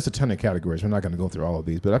categories, and there's a ton of categories. We're not going to go through all of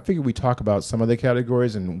these, but I figured we talk about some of the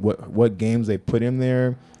categories and what games they put in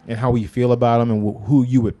there and how we feel about them and who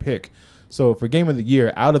you would pick. So for Game of the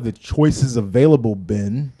Year, out of the choices available,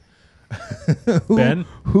 Ben,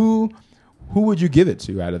 who would you give it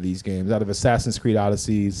to out of these games? Out of Assassin's Creed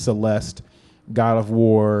Odyssey, Celeste, God of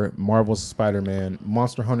War, Marvel's Spider-Man,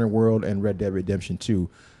 Monster Hunter World, and Red Dead Redemption 2.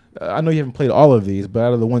 I know you haven't played all of these, but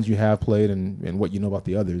out of the ones you have played and what you know about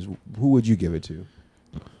the others, who would you give it to?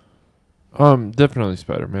 Definitely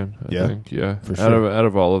Spider-Man. I think, for sure. Out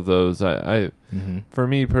of all of those, I for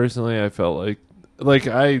me personally, I felt like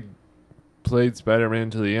I played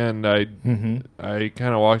Spider-Man to the end. I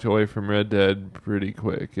kind of walked away from Red Dead pretty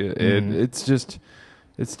quick. It's just.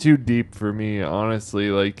 It's too deep for me, honestly.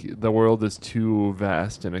 Like, the world is too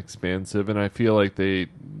vast and expansive, and I feel like they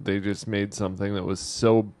just made something that was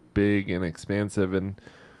so big and expansive, and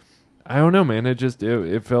I don't know, man.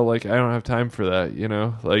 It felt like I don't have time for that, you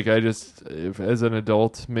know? Like, if as an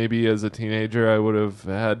adult, maybe as a teenager, I would have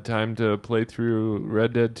had time to play through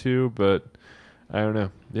Red Dead 2, but I don't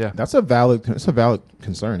know. Yeah. It's a valid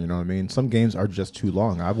concern, you know what I mean? Some games are just too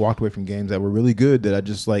long. I've walked away from games that were really good that I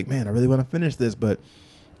just like, man, I really want to finish this, but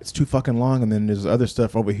it's too fucking long, and then there's other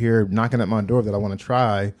stuff over here knocking at my door that I want to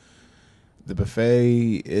try. The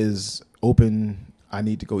buffet is open. I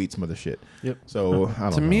need to go eat some other shit. Yep. So I don't know.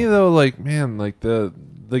 To me, though, like, man, like the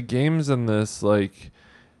games in this, like,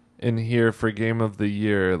 in here for Game of the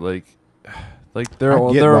Year, like they're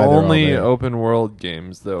only open world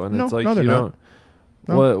games, though, and it's like you don't.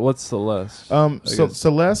 No. What's Celeste? So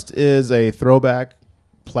Celeste is a throwback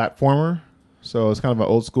platformer. So it's kind of an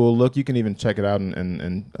old school look. You can even check it out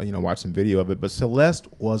and watch some video of it. But Celeste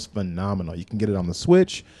was phenomenal. You can get it on the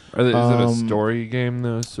Switch. Is it a story game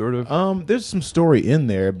though, sort of? There's some story in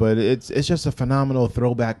there, but it's just a phenomenal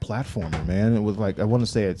throwback platformer, man. It was like, I want to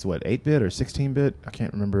say it's 8-bit or 16-bit. I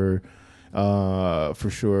can't remember for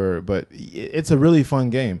sure, but it's a really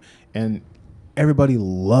fun game, and everybody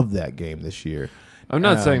loved that game this year. I'm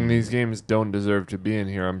not saying these games don't deserve to be in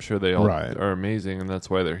here. I'm sure they all are amazing, and that's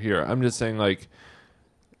why they're here. I'm just saying, like,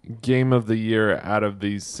 Game of the Year out of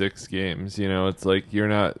these 6 games, it's like you're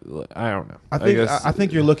not. I don't know. I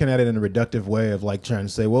think you're looking at it in a reductive way of like trying to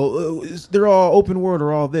say, well, they're all open world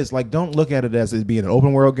or all this. Like, don't look at it as it being an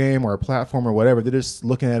open world game or a platform or whatever. They're just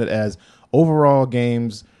looking at it as overall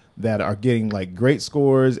games that are getting like great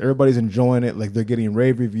scores. Everybody's enjoying it. Like, they're getting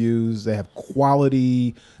rave reviews. They have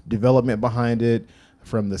quality development behind it.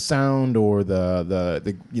 From the sound or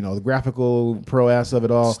the graphical prowess of it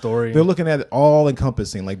all. Story. They're looking at it all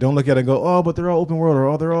encompassing. Like, don't look at it and go, oh, but they're all open world, or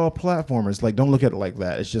oh, they're all platformers. Like, don't look at it like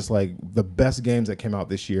that. It's just like the best games that came out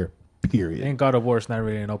this year, period. And God of War is not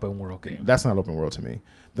really an open world game. That's not open world to me.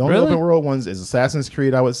 The only open world ones is Assassin's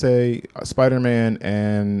Creed, I would say, Spider-Man,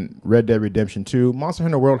 and Red Dead Redemption 2. Monster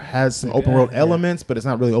Hunter World has some open world elements, but it's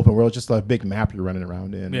not really open world. It's just a big map you're running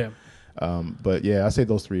around in. Yeah. But yeah, I say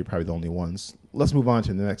those 3 are probably the only ones. Let's move on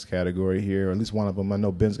to the next category here, or at least one of them. I know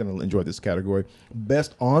Ben's going to enjoy this category.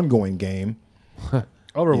 Best ongoing game.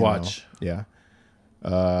 Overwatch. Yeah.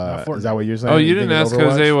 Is that what you're saying? Oh, you didn't ask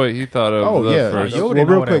Jose what he thought of first. You already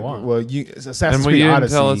know what I want. Well, Assassin's Creed Creed Odyssey.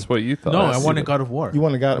 Odyssey. Tell us what you thought. No, I wanted God of War. You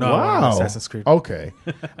want to God? No, wow. Assassin's Creed. Okay.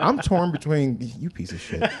 I'm torn between you piece of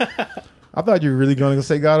shit. I thought you were really going to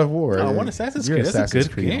say God of War. No, I want Assassin's You're Creed. That's Assassin's a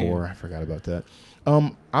good Creed game. whore. I forgot about that.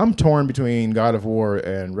 I'm torn between God of War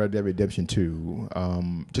and Red Dead Redemption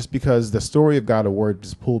 2. Just because the story of God of War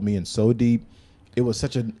just pulled me in so deep. It was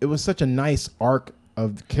such a nice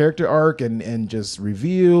character arc and just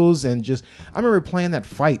reveals and just. I remember playing that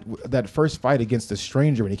first fight against the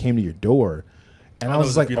stranger when he came to your door. And I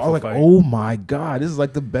was like, oh my God, this is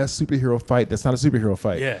like the best superhero fight. That's not a superhero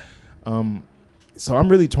fight. Yeah. So I'm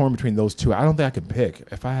really torn between those 2. I don't think I could pick.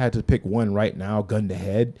 If I had to pick one right now, gun to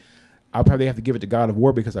head, I'll probably have to give it to God of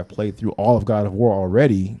War because I've played through all of God of War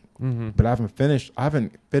already. Mm-hmm. But I haven't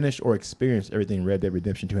finished or experienced everything Red Dead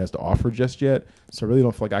Redemption 2 has to offer just yet. So I really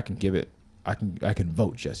don't feel like I can give it. I can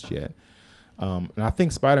vote just yet. And I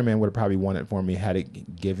think Spider-Man would have probably won it for me had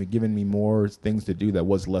it given me more things to do that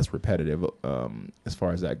was less repetitive as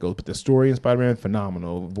far as that goes. But the story in Spider-Man,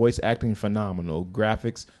 phenomenal. Voice acting, phenomenal.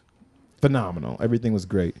 Graphics, phenomenal. Everything was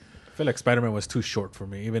great. I feel like Spider-Man was too short for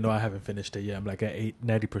me, even though I haven't finished it yet. I'm like at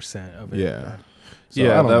 90% of it. Yeah.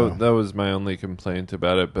 So that was my only complaint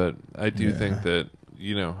about it, but I do think that,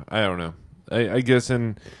 I don't know. I guess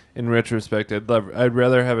in retrospect, I'd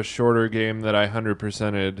rather have a shorter game that I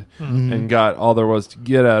 100%ed and got all there was to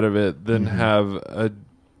get out of it than have a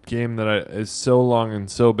game that is so long and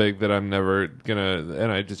so big that I'm never gonna,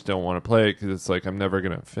 and I just don't want to play it because it's like I'm never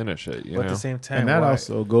gonna finish it. You But know? at the same time, And that why-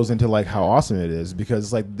 also goes into like how awesome it is,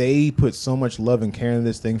 because like they put so much love and care into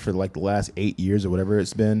this thing for like the last 8 years or whatever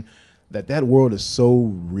it's been, that world is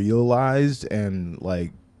so realized and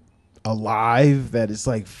like alive that it's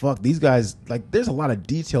like, fuck, these guys, like there's a lot of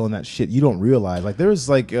detail in that shit you don't realize. Like there's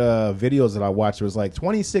like videos that I watched, there was like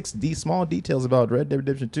 26 small details about Red Dead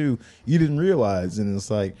Redemption 2 you didn't realize, and it's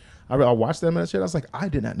like I watched them and that shit, I was like, I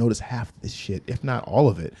did not notice half this shit, if not all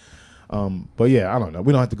of it. But yeah, I don't know,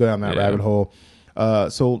 we don't have to go down that rabbit hole.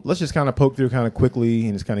 So let's just kind of poke through kind of quickly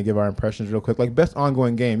and just kind of give our impressions real quick. Like best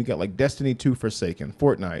ongoing game, you got like Destiny 2 Forsaken,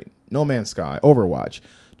 Fortnite, No Man's Sky, Overwatch,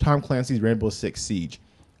 Tom Clancy's Rainbow Six Siege,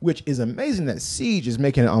 which is amazing that Siege is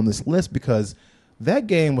making it on this list, because that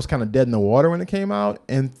game was kind of dead in the water when it came out,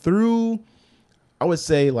 and through, I would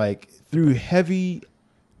say like through heavy,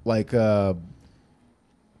 like them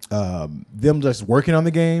just working on the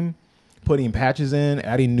game, putting patches in,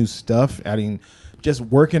 adding new stuff, just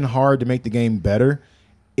working hard to make the game better,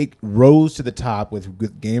 it rose to the top with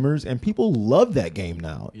gamers, and people love that game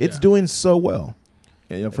now. It's Yeah. doing so well.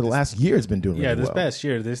 You know, for the last year, it's been doing really this well. past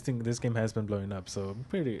year, this game has been blowing up. So I'm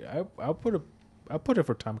pretty. I'll put it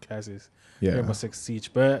for Tom Clancy's Yeah. Rainbow Six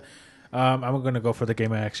Siege, but I'm gonna go for the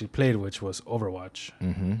game I actually played, which was Overwatch.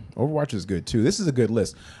 Overwatch is good too. This is a good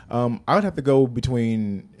list. I would have to go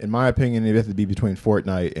between, in my opinion, it would have to be between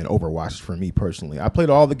Fortnite and Overwatch for me personally. I played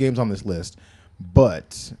all the games on this list,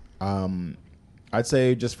 but I'd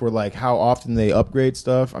say just for like how often they upgrade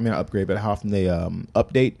stuff. I mean, not upgrade, but how often they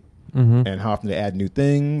update. And how often they add new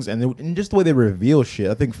things, and just the way they reveal shit.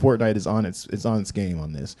 I think Fortnite is on its game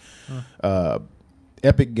on this.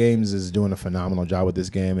 Epic Games is doing a phenomenal job with this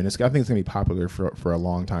game, and I think it's gonna be popular for a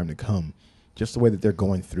long time to come. Just the way that they're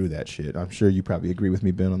going through that shit. I'm sure you probably agree with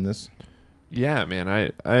me, Ben, on this. Yeah, man.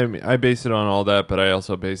 I base it on all that, but I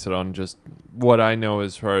also base it on just what I know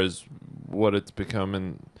as far as what it's become,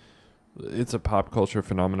 and it's a pop culture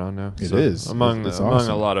phenomenon now. It is. among It's among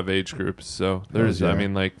awesome. a lot of age groups. So there's, yeah. I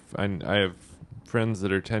mean, like I have friends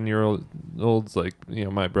that are 10-year-olds, like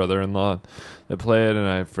my brother-in-law, that play it, and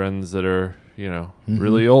I have friends that are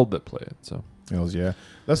really old that play it. So Hells yeah.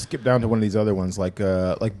 Let's skip down to one of these other ones, like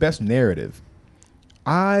best narrative.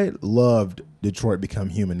 I loved Detroit Become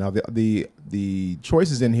Human. Now the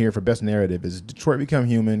choices in here for best narrative is Detroit Become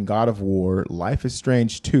Human, God of War, Life is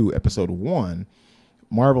Strange 2, Episode 1,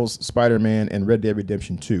 Marvel's Spider-Man, and Red Dead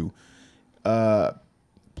Redemption 2.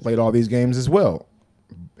 Played all these games as well,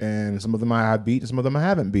 and some of them I have beat, and some of them I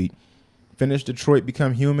haven't beat. Finished Detroit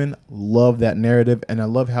Become Human. Love that narrative, and I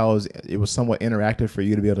love how it was somewhat interactive for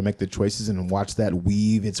you to be able to make the choices and watch that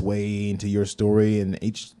weave its way into your story, and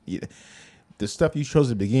the stuff you chose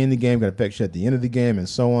at the beginning of the game got affect you at the end of the game, and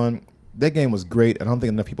so on. That game was great. I don't think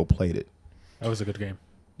enough people played it. That was a good game.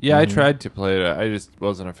 yeah, I tried to play it. I just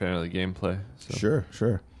wasn't a fan of the gameplay. So.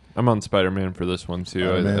 Sure. I'm on Spider-Man for this one too.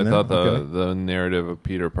 I Spider-Man thought then? the narrative of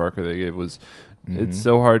Peter Parker they gave was it's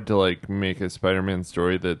so hard to like make a Spider-Man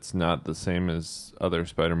story that's not the same as other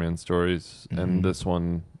Spider-Man stories, and this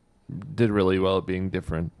one did really well at being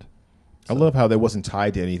different. I love how that wasn't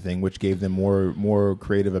tied to anything, which gave them more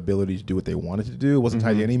creative ability to do what they wanted to do. It wasn't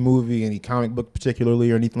tied to any movie, any comic book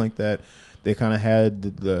particularly, or anything like that. They kind of had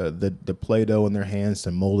the Play-Doh in their hands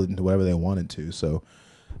to mold it into whatever they wanted to. So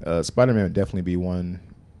Spider-Man would definitely be one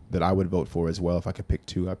that I would vote for as well. If I could pick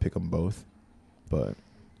two, I'd pick them both. But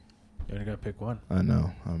You only gotta pick one. I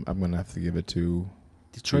know I'm going to have to give it to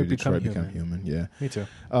Detroit Become Human. Yeah. Me too.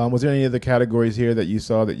 Was there any other categories here that you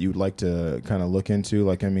saw that you'd like to kind of look into?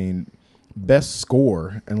 Like, I mean, best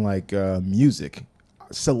score and like music.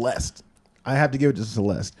 Celeste. I have to give it to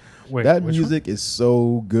Celeste. Wait, That which music is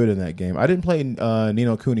so good in that game. I didn't play Ni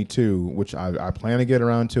no Kuni 2, which I plan to get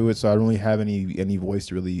around to it, so I don't really have any voice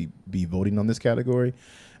to really be voting on this category.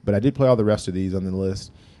 But I did play all the rest of these on the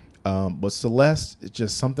list. But Celeste, it's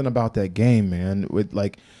just something about that game, man. With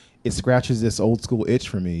like, it scratches this old school itch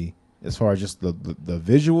for me as far as just the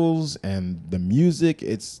visuals and the music.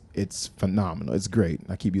 It's phenomenal. It's great.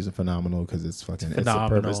 I keep using phenomenal because it's fucking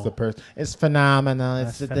phenomenal. It's phenomenal.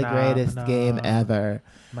 That's It's the greatest game ever.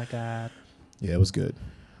 My God. Yeah, it was good.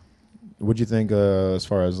 What'd you think as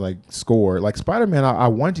far as like score? Like Spider-Man, I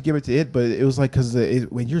wanted to give it to it, but it was like because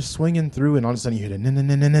when you're swinging through and all of a sudden you hear the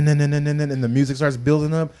and the music starts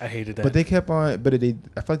building up. I hated that. But they kept on. But I feel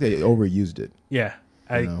like they overused it. Yeah,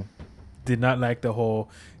 You I know? did not like the whole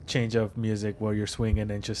change of music where you're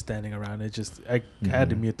swinging and just standing around. It just I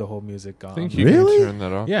had to mute the whole music on. I think you Really? can turn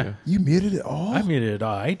that off. Yeah. You muted it all. I muted it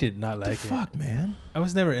all. I did not the like it. fuck, man. I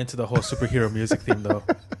was never into the whole superhero music theme though.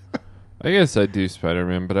 I guess I do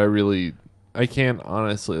Spider-Man, but I really I can't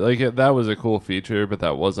honestly that was a cool feature, but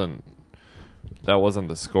that wasn't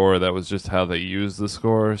the score. That was just how they used the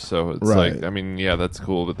score. So it's Right. like, I mean, yeah, that's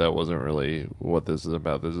cool, but that wasn't really what this is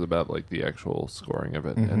about. This is about like the actual scoring of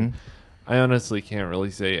it. And I honestly can't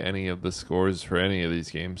really say any of the scores for any of these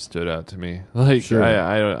games stood out to me. Like, Sure.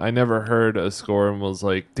 I never heard a score and was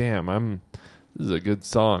like, damn, this is a good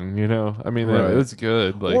song, you know? I mean, Right. it's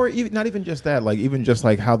good. Like, or even not even just that, like even just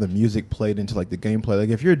like how the music played into like the gameplay. Like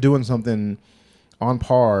if you're doing something on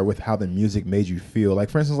par with how the music made you feel, like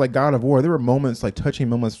for instance, like God of War, there were moments like touching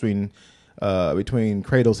moments between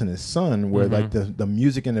Kratos and his son, where like the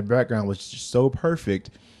music in the background was just so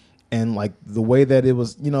perfect, and like the way that it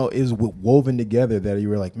was, is woven together that you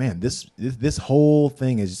were like, man, this whole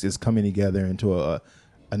thing is coming together into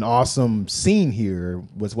an awesome scene here.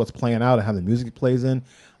 Was what's playing out and how the music plays in.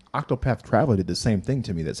 Octopath Traveler did the same thing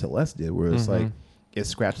to me that Celeste did, where it's like it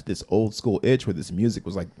scratched this old school itch where this music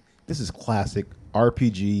was like, this is classic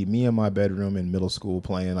RPG. Me in my bedroom in middle school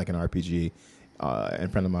playing like an RPG in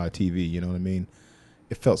front of my TV. You know what I mean?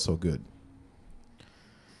 It felt so good.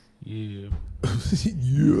 Yeah.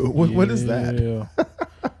 Yeah. What is that? Yeah.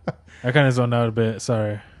 I kind of zoned out a bit.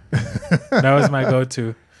 Sorry. That was my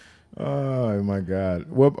go-to. Oh my God!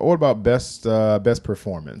 What about best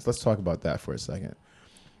performance? Let's talk about that for a second.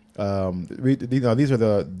 These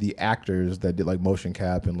are the actors that did like motion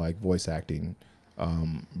cap and like voice acting.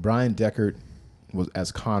 Brian Deckard was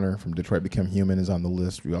as Connor from Detroit Become Human is on the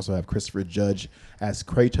list. We also have Christopher Judge as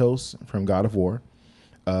Kratos from God of War.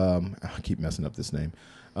 I keep messing up this name.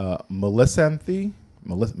 Melisanthe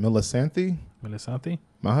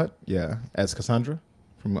Mahat, yeah, as Cassandra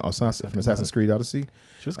from Assassin's Creed Odyssey.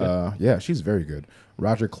 She was good. Yeah, she's very good.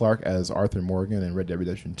 Roger Clark as Arthur Morgan in Red Dead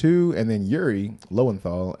Redemption 2, and then Yuri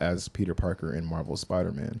Lowenthal as Peter Parker in Marvel's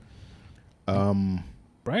Spider-Man. Brian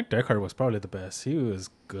Deckard was probably the best. He was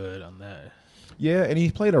good on that. Yeah, and he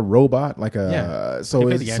played a robot, like so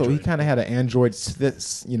played the he android. kind of had an android,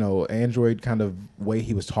 android kind of way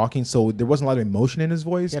he was talking. So there wasn't a lot of emotion in his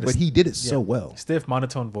voice, Yeah, but he did it so well. Stiff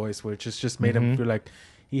monotone voice, which has just made him feel like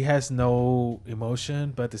he has no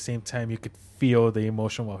emotion, but at the same time you could feel the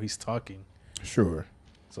emotion while he's talking. Sure.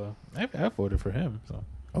 So I voted for him. So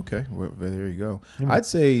Okay, well, there you go. I'd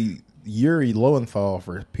say Yuri Lowenthal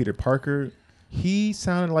for Peter Parker. He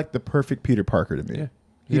sounded like the perfect Peter Parker to me. Yeah.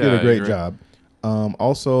 He Yeah, did a I great agree. job.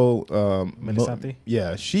 Also, Melisanthe?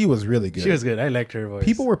 yeah, she was really good. she was good. I liked her voice.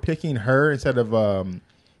 People were picking her instead of the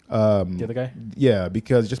other guy. yeah,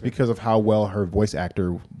 because of how well her voice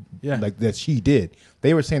actor, Yeah. like that she did.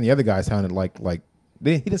 They were saying the other guy sounded like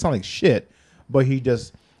he didn't sound like shit, but he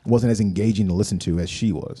just wasn't as engaging to listen to as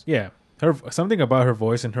she was. Yeah. Something about her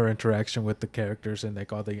voice and her interaction with the characters and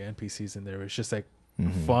like all the NPCs in there was just like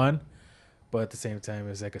fun, but at the same time it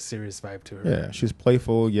was like a serious vibe to her. Yeah, she's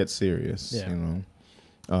playful yet serious. Yeah. You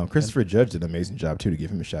know, Christopher Judge did an amazing job too. To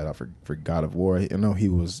give him a shout out for God of War. I know he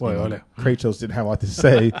was. Kratos didn't have a lot to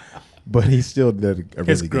say, but he still did a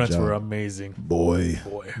His really good grunts job. were amazing. Boy,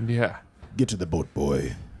 yeah. get to the boat,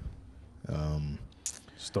 boy.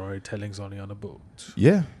 Storytelling's only on a boat.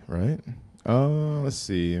 Yeah, right. Let's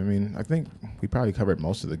see. I mean, I think we probably covered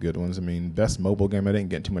most of the good ones. I mean, best mobile game. I didn't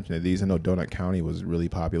get too much into these. I know Donut County was really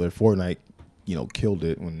popular. Fortnite, killed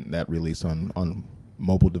it when that released on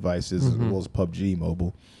mobile devices as well as PUBG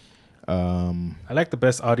Mobile. I like the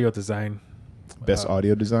best audio design. Best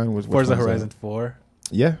audio design was Forza Horizon 4.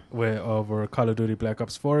 Yeah. Over Call of Duty Black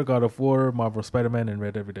Ops 4, God of War, Marvel Spider-Man, and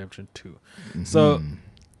Red Dead Redemption 2. So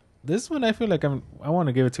this one I feel like I want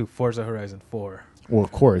to give it to Forza Horizon 4. Well,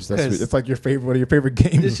 of course, it's like one of your favorite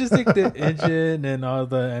games. It's just like the engine and all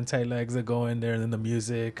the anti-lags that go in there, and then the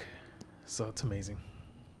music. So it's amazing.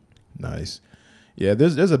 Nice. Yeah,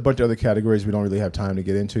 there's a bunch of other categories we don't really have time to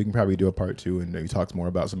get into. You can probably do a part 2 and maybe talk more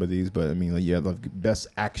about some of these. But I mean, the best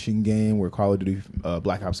action game were Call of Duty,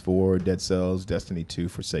 Black Ops 4, Dead Cells, Destiny 2,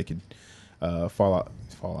 Forsaken,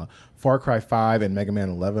 Far Cry 5, and Mega Man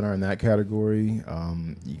 11 are in that category.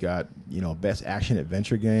 You got best action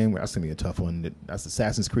adventure game. That's gonna be a tough one. That's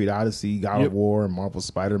Assassin's Creed Odyssey, God of War, and Marvel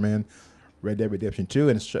Spider-Man, Red Dead Redemption 2,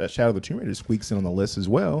 and Shadow of the Tomb Raider squeaks in on the list as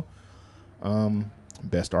well.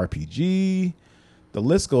 Best RPG. The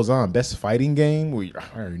list goes on. Best fighting game.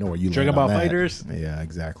 I already know where you Dragon land on Ball that. Fighters. Yeah,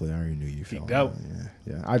 exactly. I already knew you felt out.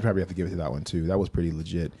 Yeah. I'd probably have to give it to that one too. That was pretty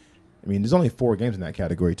legit. I mean, there's only 4 games in that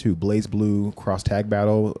category too: Blaze Blue, Cross Tag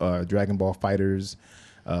Battle, Dragon Ball Fighters,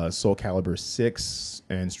 Soul Calibur 6,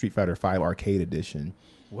 and Street Fighter 5 Arcade Edition.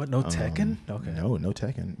 What? No Tekken? Okay. No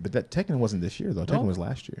Tekken. But that Tekken wasn't this year though. Tekken was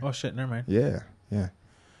last year. Oh shit! Never mind. Yeah.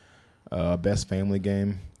 Best family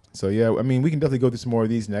game. So yeah, I mean, we can definitely go through some more of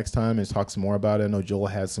these next time and talk some more about it. I know Joel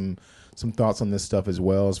has some thoughts on this stuff as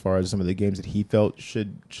well, as far as some of the games that he felt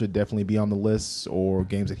should definitely be on the list, or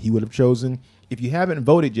games that he would have chosen. If you haven't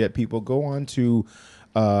voted yet, people, go on to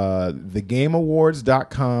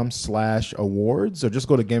thegameawards.com/awards, or just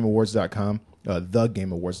go to gameawards.com,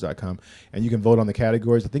 thegameawards.com, and you can vote on the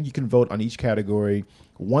categories. I think you can vote on each category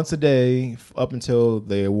once a day up until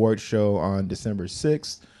the award show on December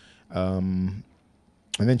 6th.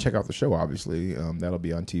 And then check out the show, obviously. That'll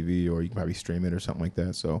be on TV, or you can probably stream it or something like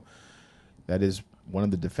that. So that is one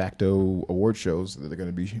of the de facto award shows that they're going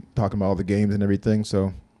to be talking about all the games and everything.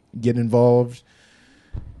 So get involved.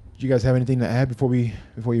 Do you guys have anything to add before we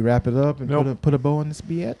wrap it up and put a bow on this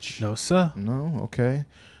bitch? No, sir. No? Okay.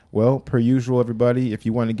 Well, per usual, everybody, if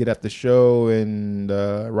you want to get at the show and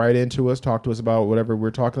write into us, talk to us about whatever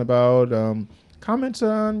we're talking about, comment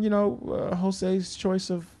on, Jose's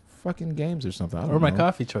choice of fucking games or something. I don't Or my know.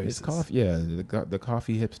 coffee choices. His coffee, yeah, the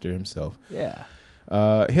coffee hipster himself. Yeah.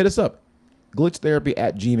 Hit us up.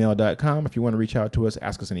 glitchtherapy@gmail.com. If you want to reach out to us,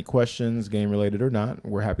 ask us any questions, game related or not,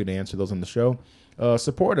 we're happy to answer those on the show.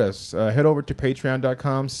 Support us. Head over to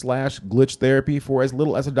patreon.com/glitchtherapy. For as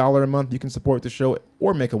little as $1 a month, you can support the show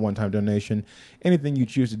or make a one-time donation. Anything you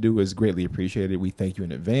choose to do is greatly appreciated. We thank you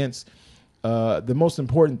in advance. The most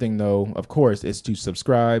important thing, though, of course, is to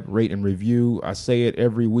subscribe, rate, and review. I say it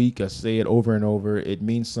every week. I say it over and over. It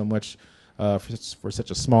means so much for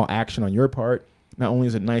such a small action on your part. Not only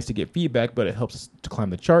is it nice to get feedback, but it helps us to climb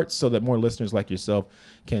the charts so that more listeners like yourself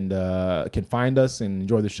can find us and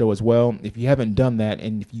enjoy the show as well. If you haven't done that,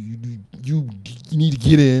 and if you need to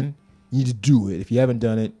get in, you need to do it. If you haven't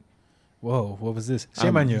done it, Whoa, what was this?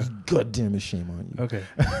 Shame on you. God damn it, shame on you. Okay.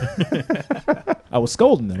 I was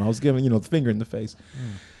scolding them. I was giving the finger in the face.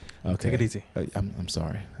 Okay, Take it easy. I'm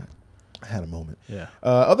sorry. I had a moment. Yeah.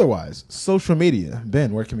 Otherwise, social media.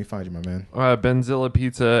 Ben, where can we find you, my man? Benzilla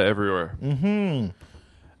Pizza everywhere.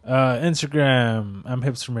 Instagram, I'm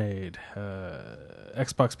hipstermade.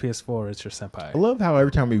 Xbox, PS4, it's your senpai. I love how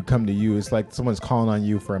every time we come to you, it's like someone's calling on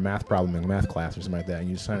you for a math problem in a math class or something like that, and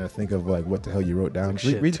you're just trying to think of like what the hell you wrote down.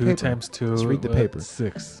 Shit, Read the 2 paper. times 2. Just read the paper.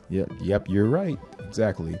 6. Yep, you're right.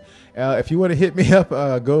 Exactly. If you want to hit me up,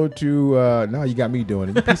 go to now you got me doing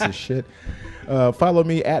it, you piece of shit. Follow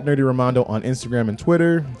me at Nerdy Ramondo on Instagram and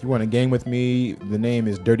Twitter. If you want to game with me, the name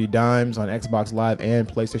is Dirty Dimes on Xbox Live and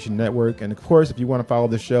PlayStation Network. And of course, if you want to follow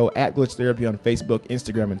the show, at Glitch Therapy on Facebook,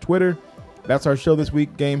 Instagram, and Twitter. That's our show this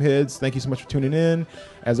week, Game Heads. Thank you so much for tuning in.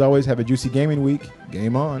 As always, have a juicy gaming week.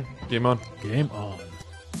 Game on. Game on. Game on.